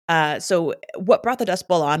 So what brought the Dust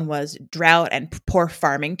Bowl on was drought and poor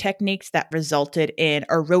farming techniques that resulted in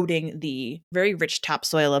eroding the very rich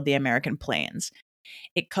topsoil of the American plains.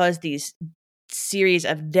 It caused these series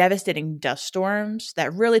of devastating dust storms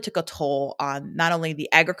that really took a toll on not only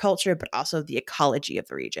the agriculture, but also the ecology of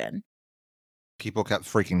the region. People kept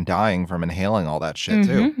freaking dying from inhaling all that shit,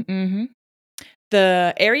 too.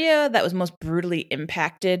 The area that was most brutally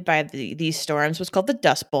impacted by these storms was called the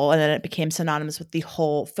Dust Bowl, and then it became synonymous with the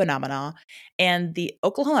whole phenomena. And the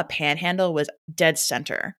Oklahoma Panhandle was dead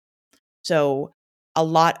center. So a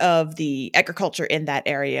lot of the agriculture in that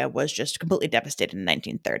area was just completely devastated in the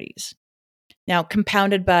 1930s. Now,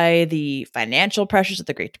 compounded by the financial pressures of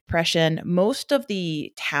the Great Depression, most of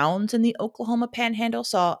the towns in the Oklahoma Panhandle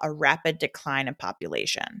saw a rapid decline in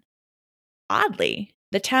population. Oddly,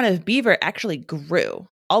 the town of Beaver actually grew,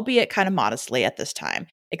 albeit kind of modestly at this time,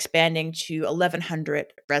 expanding to 1,100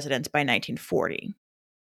 residents by 1940.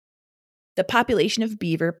 The population of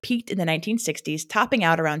Beaver peaked in the 1960s, topping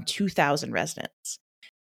out around 2,000 residents.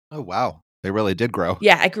 Oh, wow. They really did grow.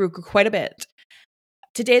 Yeah, it grew quite a bit.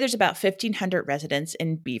 Today, there's about 1,500 residents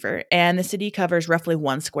in Beaver, and the city covers roughly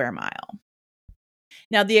 1 square mile.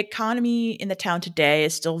 Now, the economy in the town today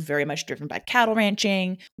is still very much driven by cattle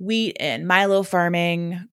ranching, wheat and milo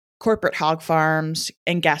farming, corporate hog farms,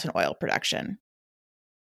 and gas and oil production.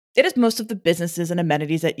 It has most of the businesses and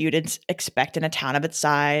amenities that you'd expect in a town of its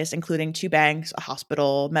size, including 2 banks, a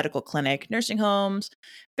hospital, medical clinic, nursing homes,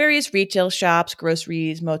 various retail shops,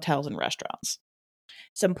 groceries, motels, and restaurants.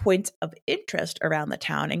 Some points of interest around the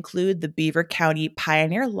town include the Beaver County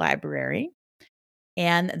Pioneer Library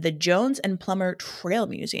and the Jones and Plummer Trail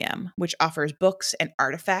Museum, which offers books and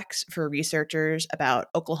artifacts for researchers about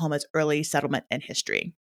Oklahoma's early settlement and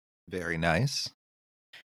history. Very nice.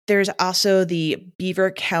 There's also the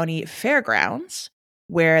Beaver County Fairgrounds,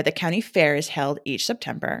 where the county fair is held each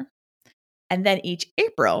September. And then each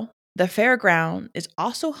April, the fairground is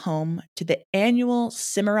also home to the annual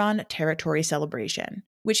Cimarron Territory Celebration,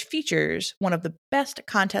 which features one of the best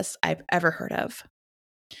contests I've ever heard of.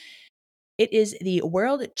 It is the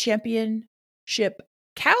World Championship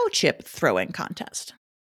Cow Chip Throwing Contest.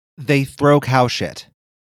 They throw cow shit.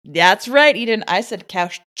 That's right, Eden. I said cow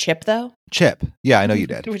chip, though. Chip. Yeah, I know you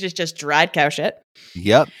did. Which is just dried cow shit.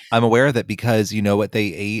 Yep. I'm aware of that because you know what they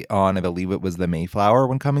ate on, I believe it was the Mayflower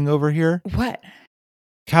when coming over here? What?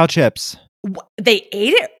 Cow chips. What? They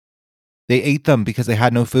ate it? They ate them because they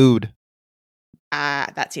had no food.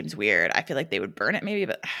 That seems weird. I feel like they would burn it maybe,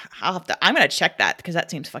 but I'm going to check that because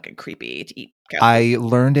that seems fucking creepy to eat cow. I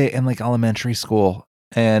learned it in like elementary school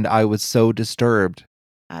and I was so disturbed.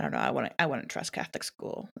 I don't know. I wouldn't trust Catholic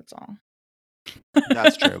school. That's all.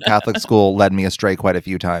 That's true. Catholic school led me astray quite a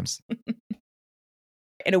few times.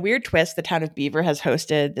 In a weird twist, the town of Beaver has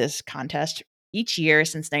hosted this contest each year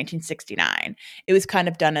since 1969. It was kind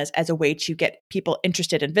of done as a way to get people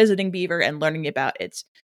interested in visiting Beaver and learning about its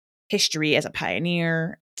history as a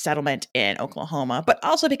pioneer settlement in Oklahoma, but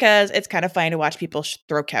also because it's kind of fun to watch people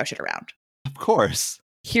throw cow shit around. Of course.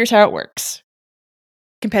 Here's how it works.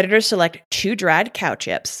 Competitors select 2 dried cow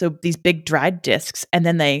chips, so these big dried discs, and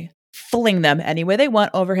then they fling them any way they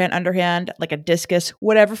want, overhand, underhand, like a discus,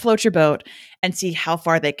 whatever floats your boat, and see how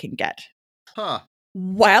far they can get. Huh.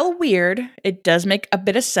 While weird, it does make a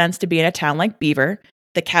bit of sense to be in a town like Beaver.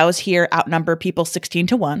 The cows here outnumber people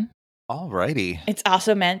 16-1. Alrighty. It's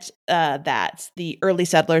also meant that the early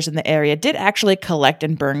settlers in the area did actually collect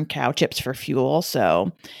and burn cow chips for fuel.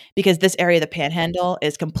 So, because this area of the Panhandle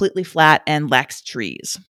is completely flat and lacks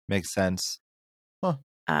trees. Makes sense.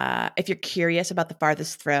 If you're curious about the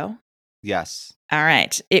farthest throw, Yes. all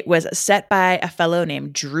right. It was set by a fellow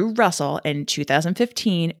named Drew Russell in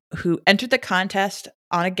 2015, who entered the contest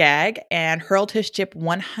on a gag and hurled his chip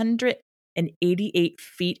 188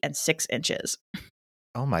 feet and 6 inches.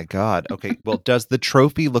 Oh my God. Okay. Well, does the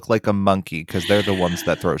trophy look like a monkey? Because they're the ones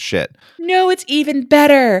that throw shit. No, it's even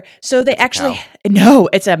better. So they actually, no,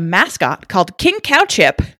 it's a mascot called King Cow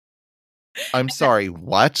Chip. I'm sorry.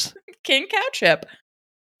 What? King Cow Chip.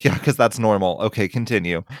 Yeah, because that's normal. Okay,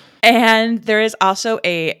 continue. And there is also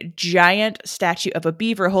a giant statue of a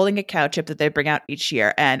beaver holding a cow chip that they bring out each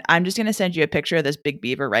year. And I'm just going to send you a picture of this big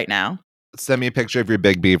beaver right now. Send me a picture of your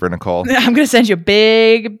big beaver, Nicole. I'm going to send you a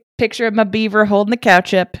big picture of my beaver holding the cow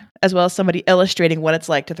chip, as well as somebody illustrating what it's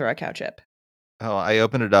like to throw a cow chip. Oh, I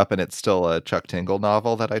opened it up and it's still a Chuck Tingle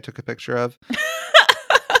novel that I took a picture of.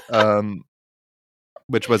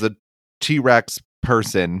 Which was a T-Rex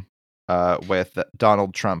person with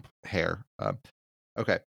Donald Trump hair.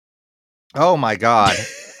 Okay. Oh my God.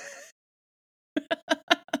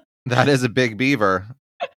 That is a big beaver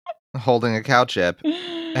holding a cow chip.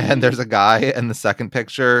 And there's a guy in the second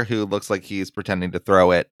picture who looks like he's pretending to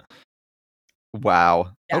throw it.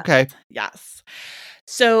 Wow. Yes. Okay. Yes.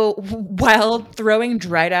 So while throwing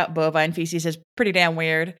dried out bovine feces is pretty damn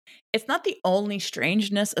weird, it's not the only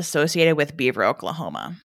strangeness associated with Beaver,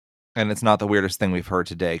 Oklahoma. And it's not the weirdest thing we've heard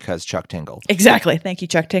today because Chuck Tingle. Exactly. Thank you,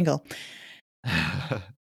 Chuck Tingle.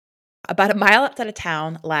 About a mile outside of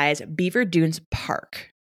town lies Beaver Dunes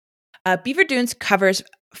Park. Beaver Dunes covers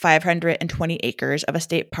 520 acres of a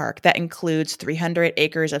state park that includes 300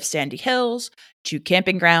 acres of sandy hills, 2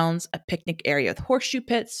 camping grounds, a picnic area with horseshoe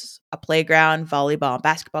pits, a playground, volleyball and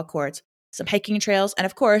basketball courts, some hiking trails, and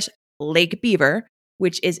of course, Lake Beaver,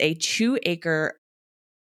 which is a 2-acre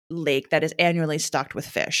lake that is annually stocked with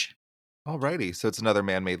fish. Alrighty, so it's another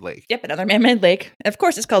man-made lake. Yep, another man-made lake. And of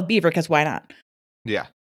course, it's called Beaver because why not? Yeah.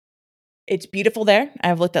 It's beautiful there.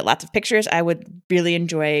 I've looked at lots of pictures. I would really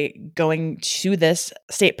enjoy going to this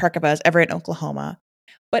state park if I was ever in Oklahoma.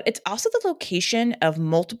 But it's also the location of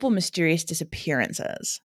multiple mysterious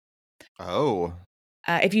disappearances. Oh.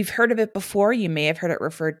 If you've heard of it before, you may have heard it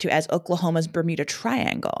referred to as Oklahoma's Bermuda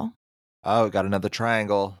Triangle. Oh, got another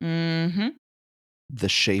triangle. Mm-hmm. The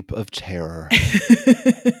shape of terror.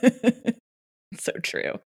 So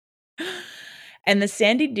true. And the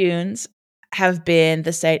sandy dunes have been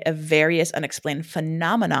the site of various unexplained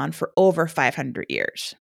phenomenon for over 500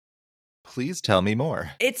 years. Please tell me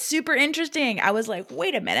more. It's super interesting. I was like,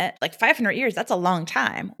 wait a minute, like 500 years, that's a long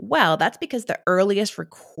time. Well, that's because the earliest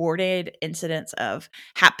recorded incidents of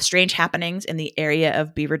strange happenings in the area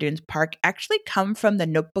of Beaver Dunes Park actually come from the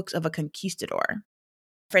notebooks of a conquistador,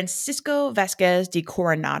 Francisco Vasquez de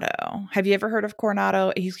Coronado. Have you ever heard of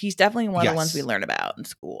Coronado? He's definitely one of the ones we learn about in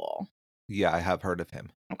school. Yeah, I have heard of him.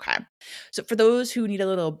 Okay. So for those who need a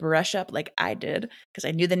little brush up like I did, because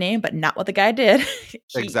I knew the name, but not what the guy did.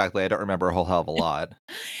 Exactly. I don't remember a whole hell of a lot.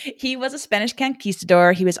 He was a Spanish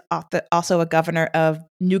conquistador. He was also a governor of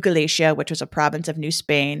New Galicia, which was a province of New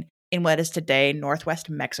Spain in what is today northwest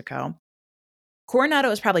Mexico.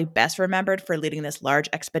 Coronado is probably best remembered for leading this large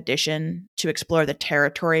expedition to explore the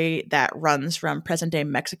territory that runs from present-day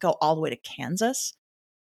Mexico all the way to Kansas.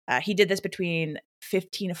 He did this between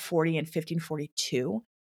 1540 and 1542.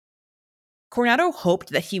 Coronado hoped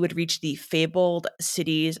that he would reach the fabled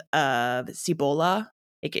cities of Cibola,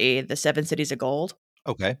 aka the 7 cities of gold.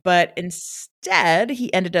 Okay. But instead,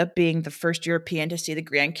 he ended up being the first European to see the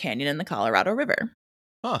Grand Canyon and the Colorado River.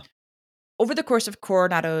 Huh. Over the course of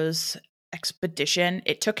Coronado's expedition,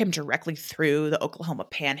 it took him directly through the Oklahoma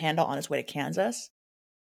Panhandle on his way to Kansas.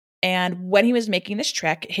 And when he was making this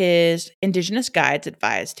trek, his indigenous guides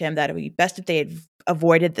advised him that it would be best if they had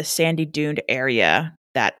avoided the sandy duned area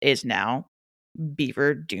that is now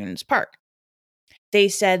Beaver Dunes Park. They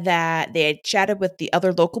said that they had chatted with the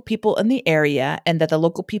other local people in the area and that the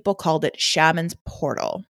local people called it Shaman's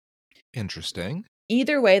Portal. Interesting.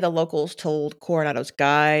 Either way, the locals told Coronado's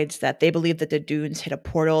guides that they believed that the dunes hid a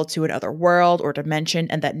portal to another world or dimension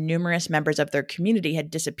and that numerous members of their community had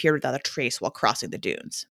disappeared without a trace while crossing the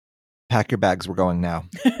dunes. Pack your bags. We're going now.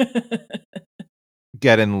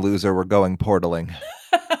 Get in, loser. We're going portaling.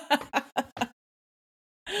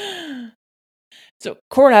 So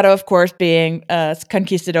Coronado, of course, being a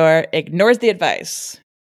conquistador, ignores the advice.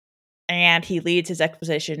 And he leads his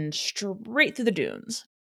expedition straight through the dunes.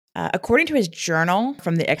 According to his journal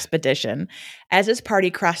from the expedition, as his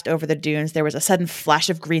party crossed over the dunes, there was a sudden flash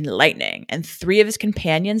of green lightning, and 3 of his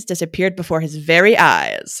companions disappeared before his very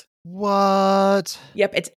eyes. What?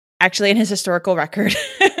 Yep, it's actually in his historical record.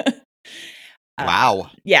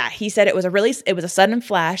 Wow. Yeah, he said it was a sudden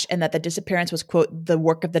flash, and that the disappearance was, quote, the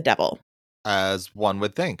work of the devil. As one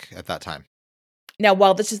would think at that time. Now,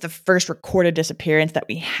 while this is the first recorded disappearance that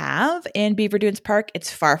we have in Beaver Dunes Park,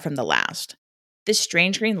 it's far from the last. This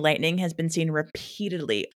strange green lightning has been seen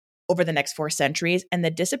repeatedly over the next 4 centuries, and the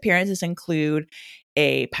disappearances include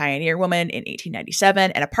a pioneer woman in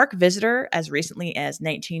 1897 and a park visitor as recently as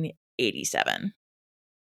 1987.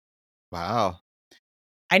 Wow.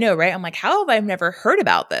 I know, right? I'm like, how have I never heard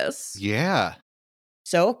about this? Yeah.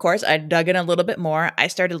 So, of course, I dug in a little bit more. I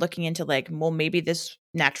started looking into maybe this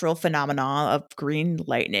natural phenomenon of green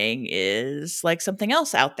lightning is like something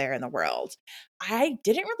else out there in the world. I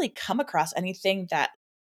didn't really come across anything that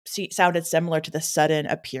sounded similar to the sudden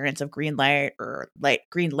appearance of green light or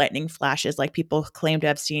green lightning flashes like people claim to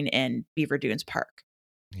have seen in Beaver Dunes Park.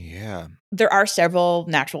 Yeah. There are several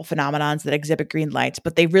natural phenomenons that exhibit green lights,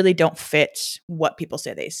 but they really don't fit what people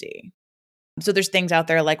say they see. So there's things out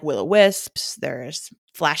there like will-o-wisps. There's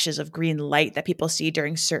flashes of green light that people see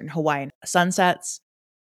during certain Hawaiian sunsets.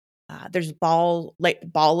 There's ball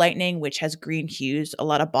lightning, which has green hues. A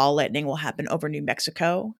lot of ball lightning will happen over New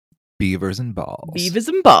Mexico. Beavers and balls. Beavers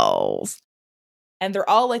and balls. And they're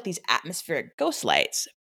all like these atmospheric ghost lights.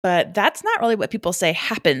 But that's not really what people say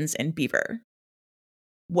happens in Beaver.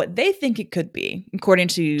 What they think it could be, according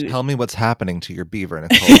to... Tell me what's happening to your beaver,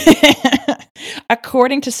 Nicole.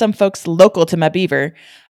 According to some folks local to my beaver,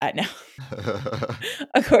 no.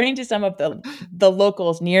 According to some of the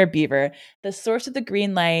locals near Beaver, the source of the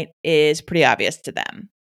green light is pretty obvious to them.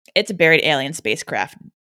 It's a buried alien spacecraft.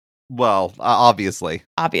 Well, obviously.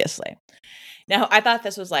 Obviously. Now, I thought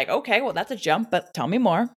this was like, okay, well, that's a jump, but tell me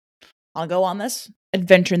more. I'll go on this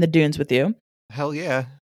adventure in the dunes with you. Hell yeah.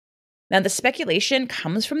 Now, the speculation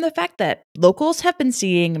comes from the fact that locals have been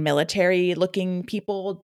seeing military-looking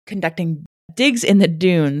people conducting digs in the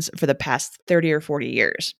dunes for the past 30 or 40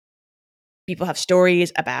 years. People have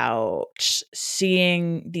stories about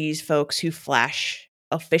seeing these folks who flash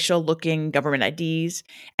official-looking government IDs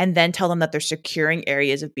and then tell them that they're securing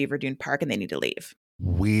areas of Beaver Dune Park and they need to leave.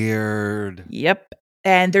 Weird. Yep.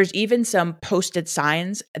 And there's even some posted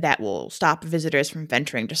signs that will stop visitors from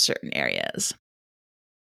venturing to certain areas.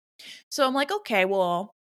 So I'm like, okay,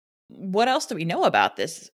 well, what else do we know about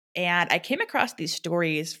this? And I came across these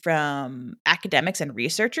stories from academics and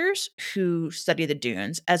researchers who study the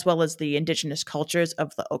dunes, as well as the indigenous cultures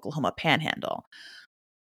of the Oklahoma Panhandle.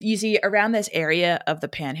 You see, around this area of the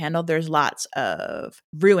Panhandle, there's lots of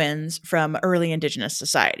ruins from early indigenous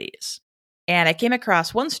societies. And I came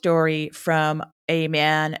across one story from a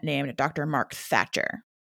man named Dr. Mark Thatcher.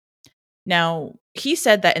 Now, he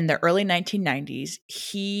said that in the early 1990s,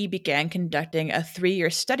 he began conducting a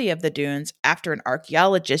 3-year study of the dunes after an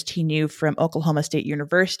archaeologist he knew from Oklahoma State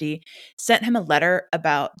University sent him a letter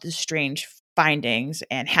about the strange findings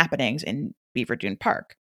and happenings in Beaver Dune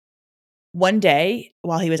Park. One day,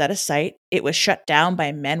 while he was at a site, it was shut down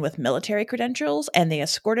by men with military credentials, and they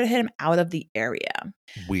escorted him out of the area.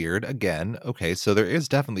 Weird again. Okay, so there is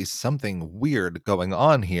definitely something weird going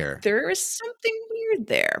on here. There is something weird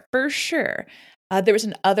there, for sure. There was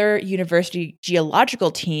another university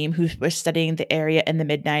geological team who was studying the area in the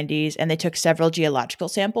mid-90s, and they took several geological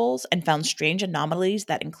samples and found strange anomalies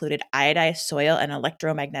that included iodized soil and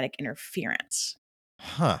electromagnetic interference.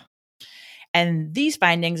 Huh. And these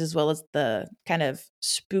findings, as well as the kind of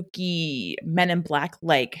spooky Men in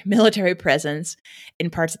Black-like military presence in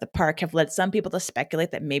parts of the park, have led some people to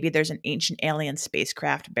speculate that maybe there's an ancient alien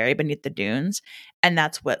spacecraft buried beneath the dunes, and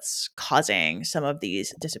that's what's causing some of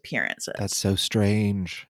these disappearances. That's so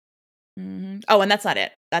strange. Mm-hmm. Oh, and that's not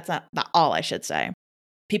it. That's not all, I should say.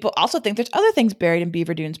 People also think there's other things buried in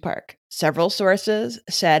Beaver Dunes Park. Several sources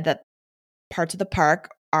said that parts of the park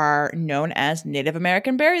are known as Native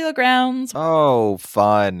American burial grounds. Oh,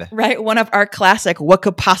 fun. Right? One of our classic what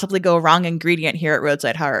could possibly go wrong ingredient here at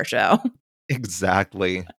Roadside Horror Show.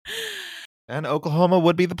 Exactly. And Oklahoma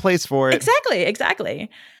would be the place for it. Exactly.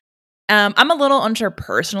 I'm a little unsure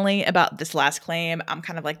personally about this last claim. I'm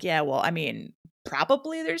kind of like, yeah, well, I mean,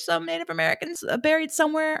 probably there's some Native Americans buried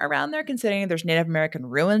somewhere around there, considering there's Native American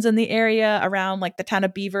ruins in the area around like the town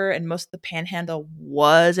of Beaver, and most of the Panhandle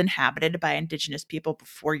was inhabited by indigenous people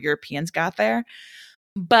before Europeans got there.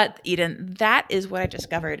 But Eden, that is what I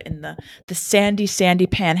discovered in the sandy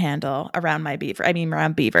Panhandle around my Beaver. I mean,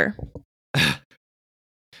 around Beaver.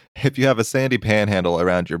 If you have a sandy panhandle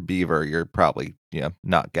around your beaver, you're probably,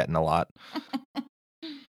 not getting a lot.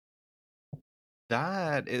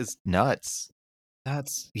 That is nuts.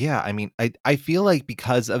 I mean, I feel like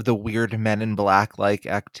because of the weird Men in Black like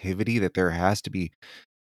activity that there has to be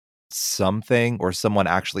something or someone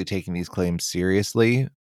actually taking these claims seriously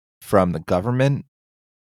from the government.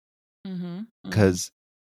 Because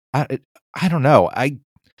I don't know.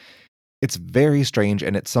 It's very strange,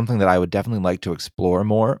 and it's something that I would definitely like to explore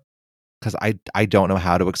more because I don't know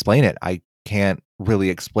how to explain it. I can't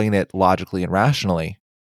really explain it logically and rationally.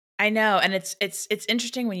 I know, and it's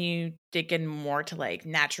interesting when you dig in more to like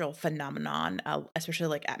natural phenomenon, especially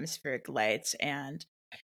like atmospheric lights, and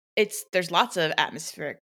there's lots of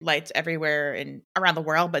atmospheric lights everywhere and around the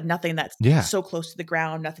world, but nothing that's Yeah. so close to the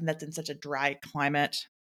ground, nothing that's in such a dry climate.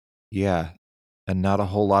 Yeah. And not a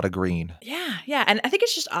whole lot of green. Yeah, and I think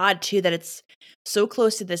it's just odd too that it's so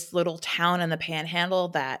close to this little town in the Panhandle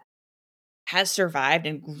that has survived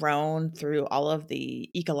and grown through all of the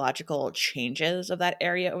ecological changes of that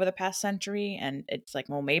area over the past century, and it's like,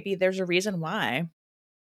 well, maybe there's a reason why.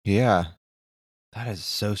 Yeah. That is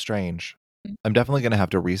so strange. Mm. I'm definitely going to have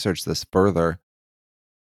to research this further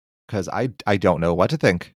because I don't know what to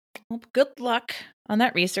think. Well, good luck on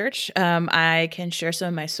that research. I can share some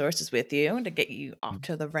of my sources with you to get you off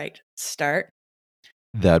to the right start.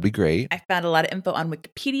 That'd be great. I found a lot of info on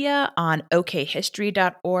Wikipedia, on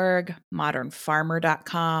okhistory.org,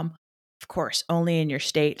 modernfarmer.com, of course, only in your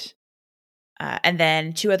state. And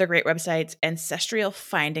then 2 other great websites,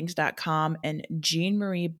 ancestralfindings.com and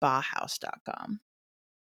jeanmariebauhaus.com.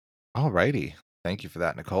 All righty. Thank you for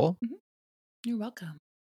that, Nicole. Mm-hmm. You're welcome.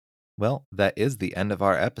 Well, that is the end of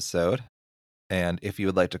our episode. And if you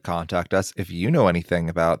would like to contact us, if you know anything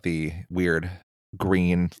about the weird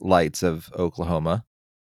green lights of Oklahoma,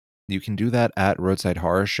 you can do that at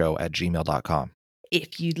roadsidehorrorshow@gmail.com.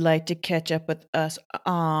 If you'd like to catch up with us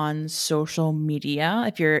on social media,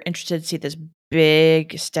 if you're interested to see this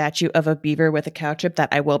big statue of a beaver with a cow chip that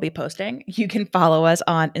I will be posting, you can follow us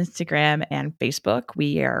on Instagram and Facebook.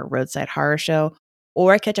 We are Roadside Horror Show,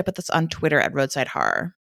 or catch up with us on Twitter at Roadside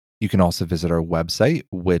Horror. You can also visit our website,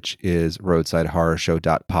 which is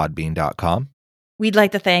roadsidehorrorshow.podbean.com. We'd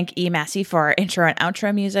like to thank E. Massey for our intro and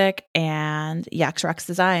outro music, and Yax Rocks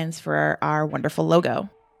Designs for our wonderful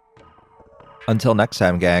logo. Until next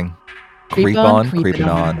time, gang. Creep Creep on, on, creeping creeping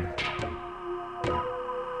on. on.